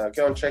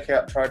 go and check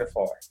out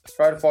Tradeify.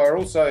 Tradeify are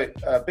also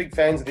big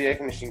fans of the Air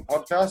Conditioning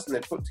Podcast, and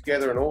they've put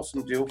together an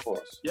awesome deal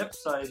for us. Yep,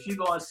 so if you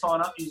guys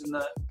sign up using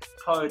the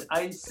code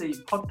AC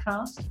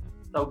Podcast,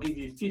 they'll give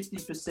you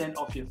 50%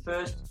 off your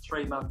first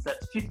 3 months.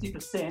 That's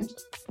 50%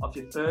 off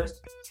your first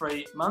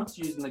 3 months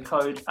using the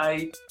code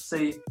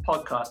AC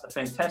Podcast. A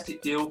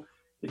fantastic deal.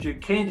 If you're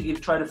keen to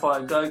give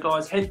Tradeify a go,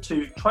 guys, head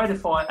to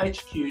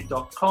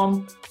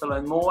tradeifyhq.com to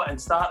learn more and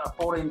start a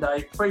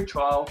 14-day free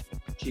trial.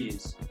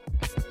 Cheers.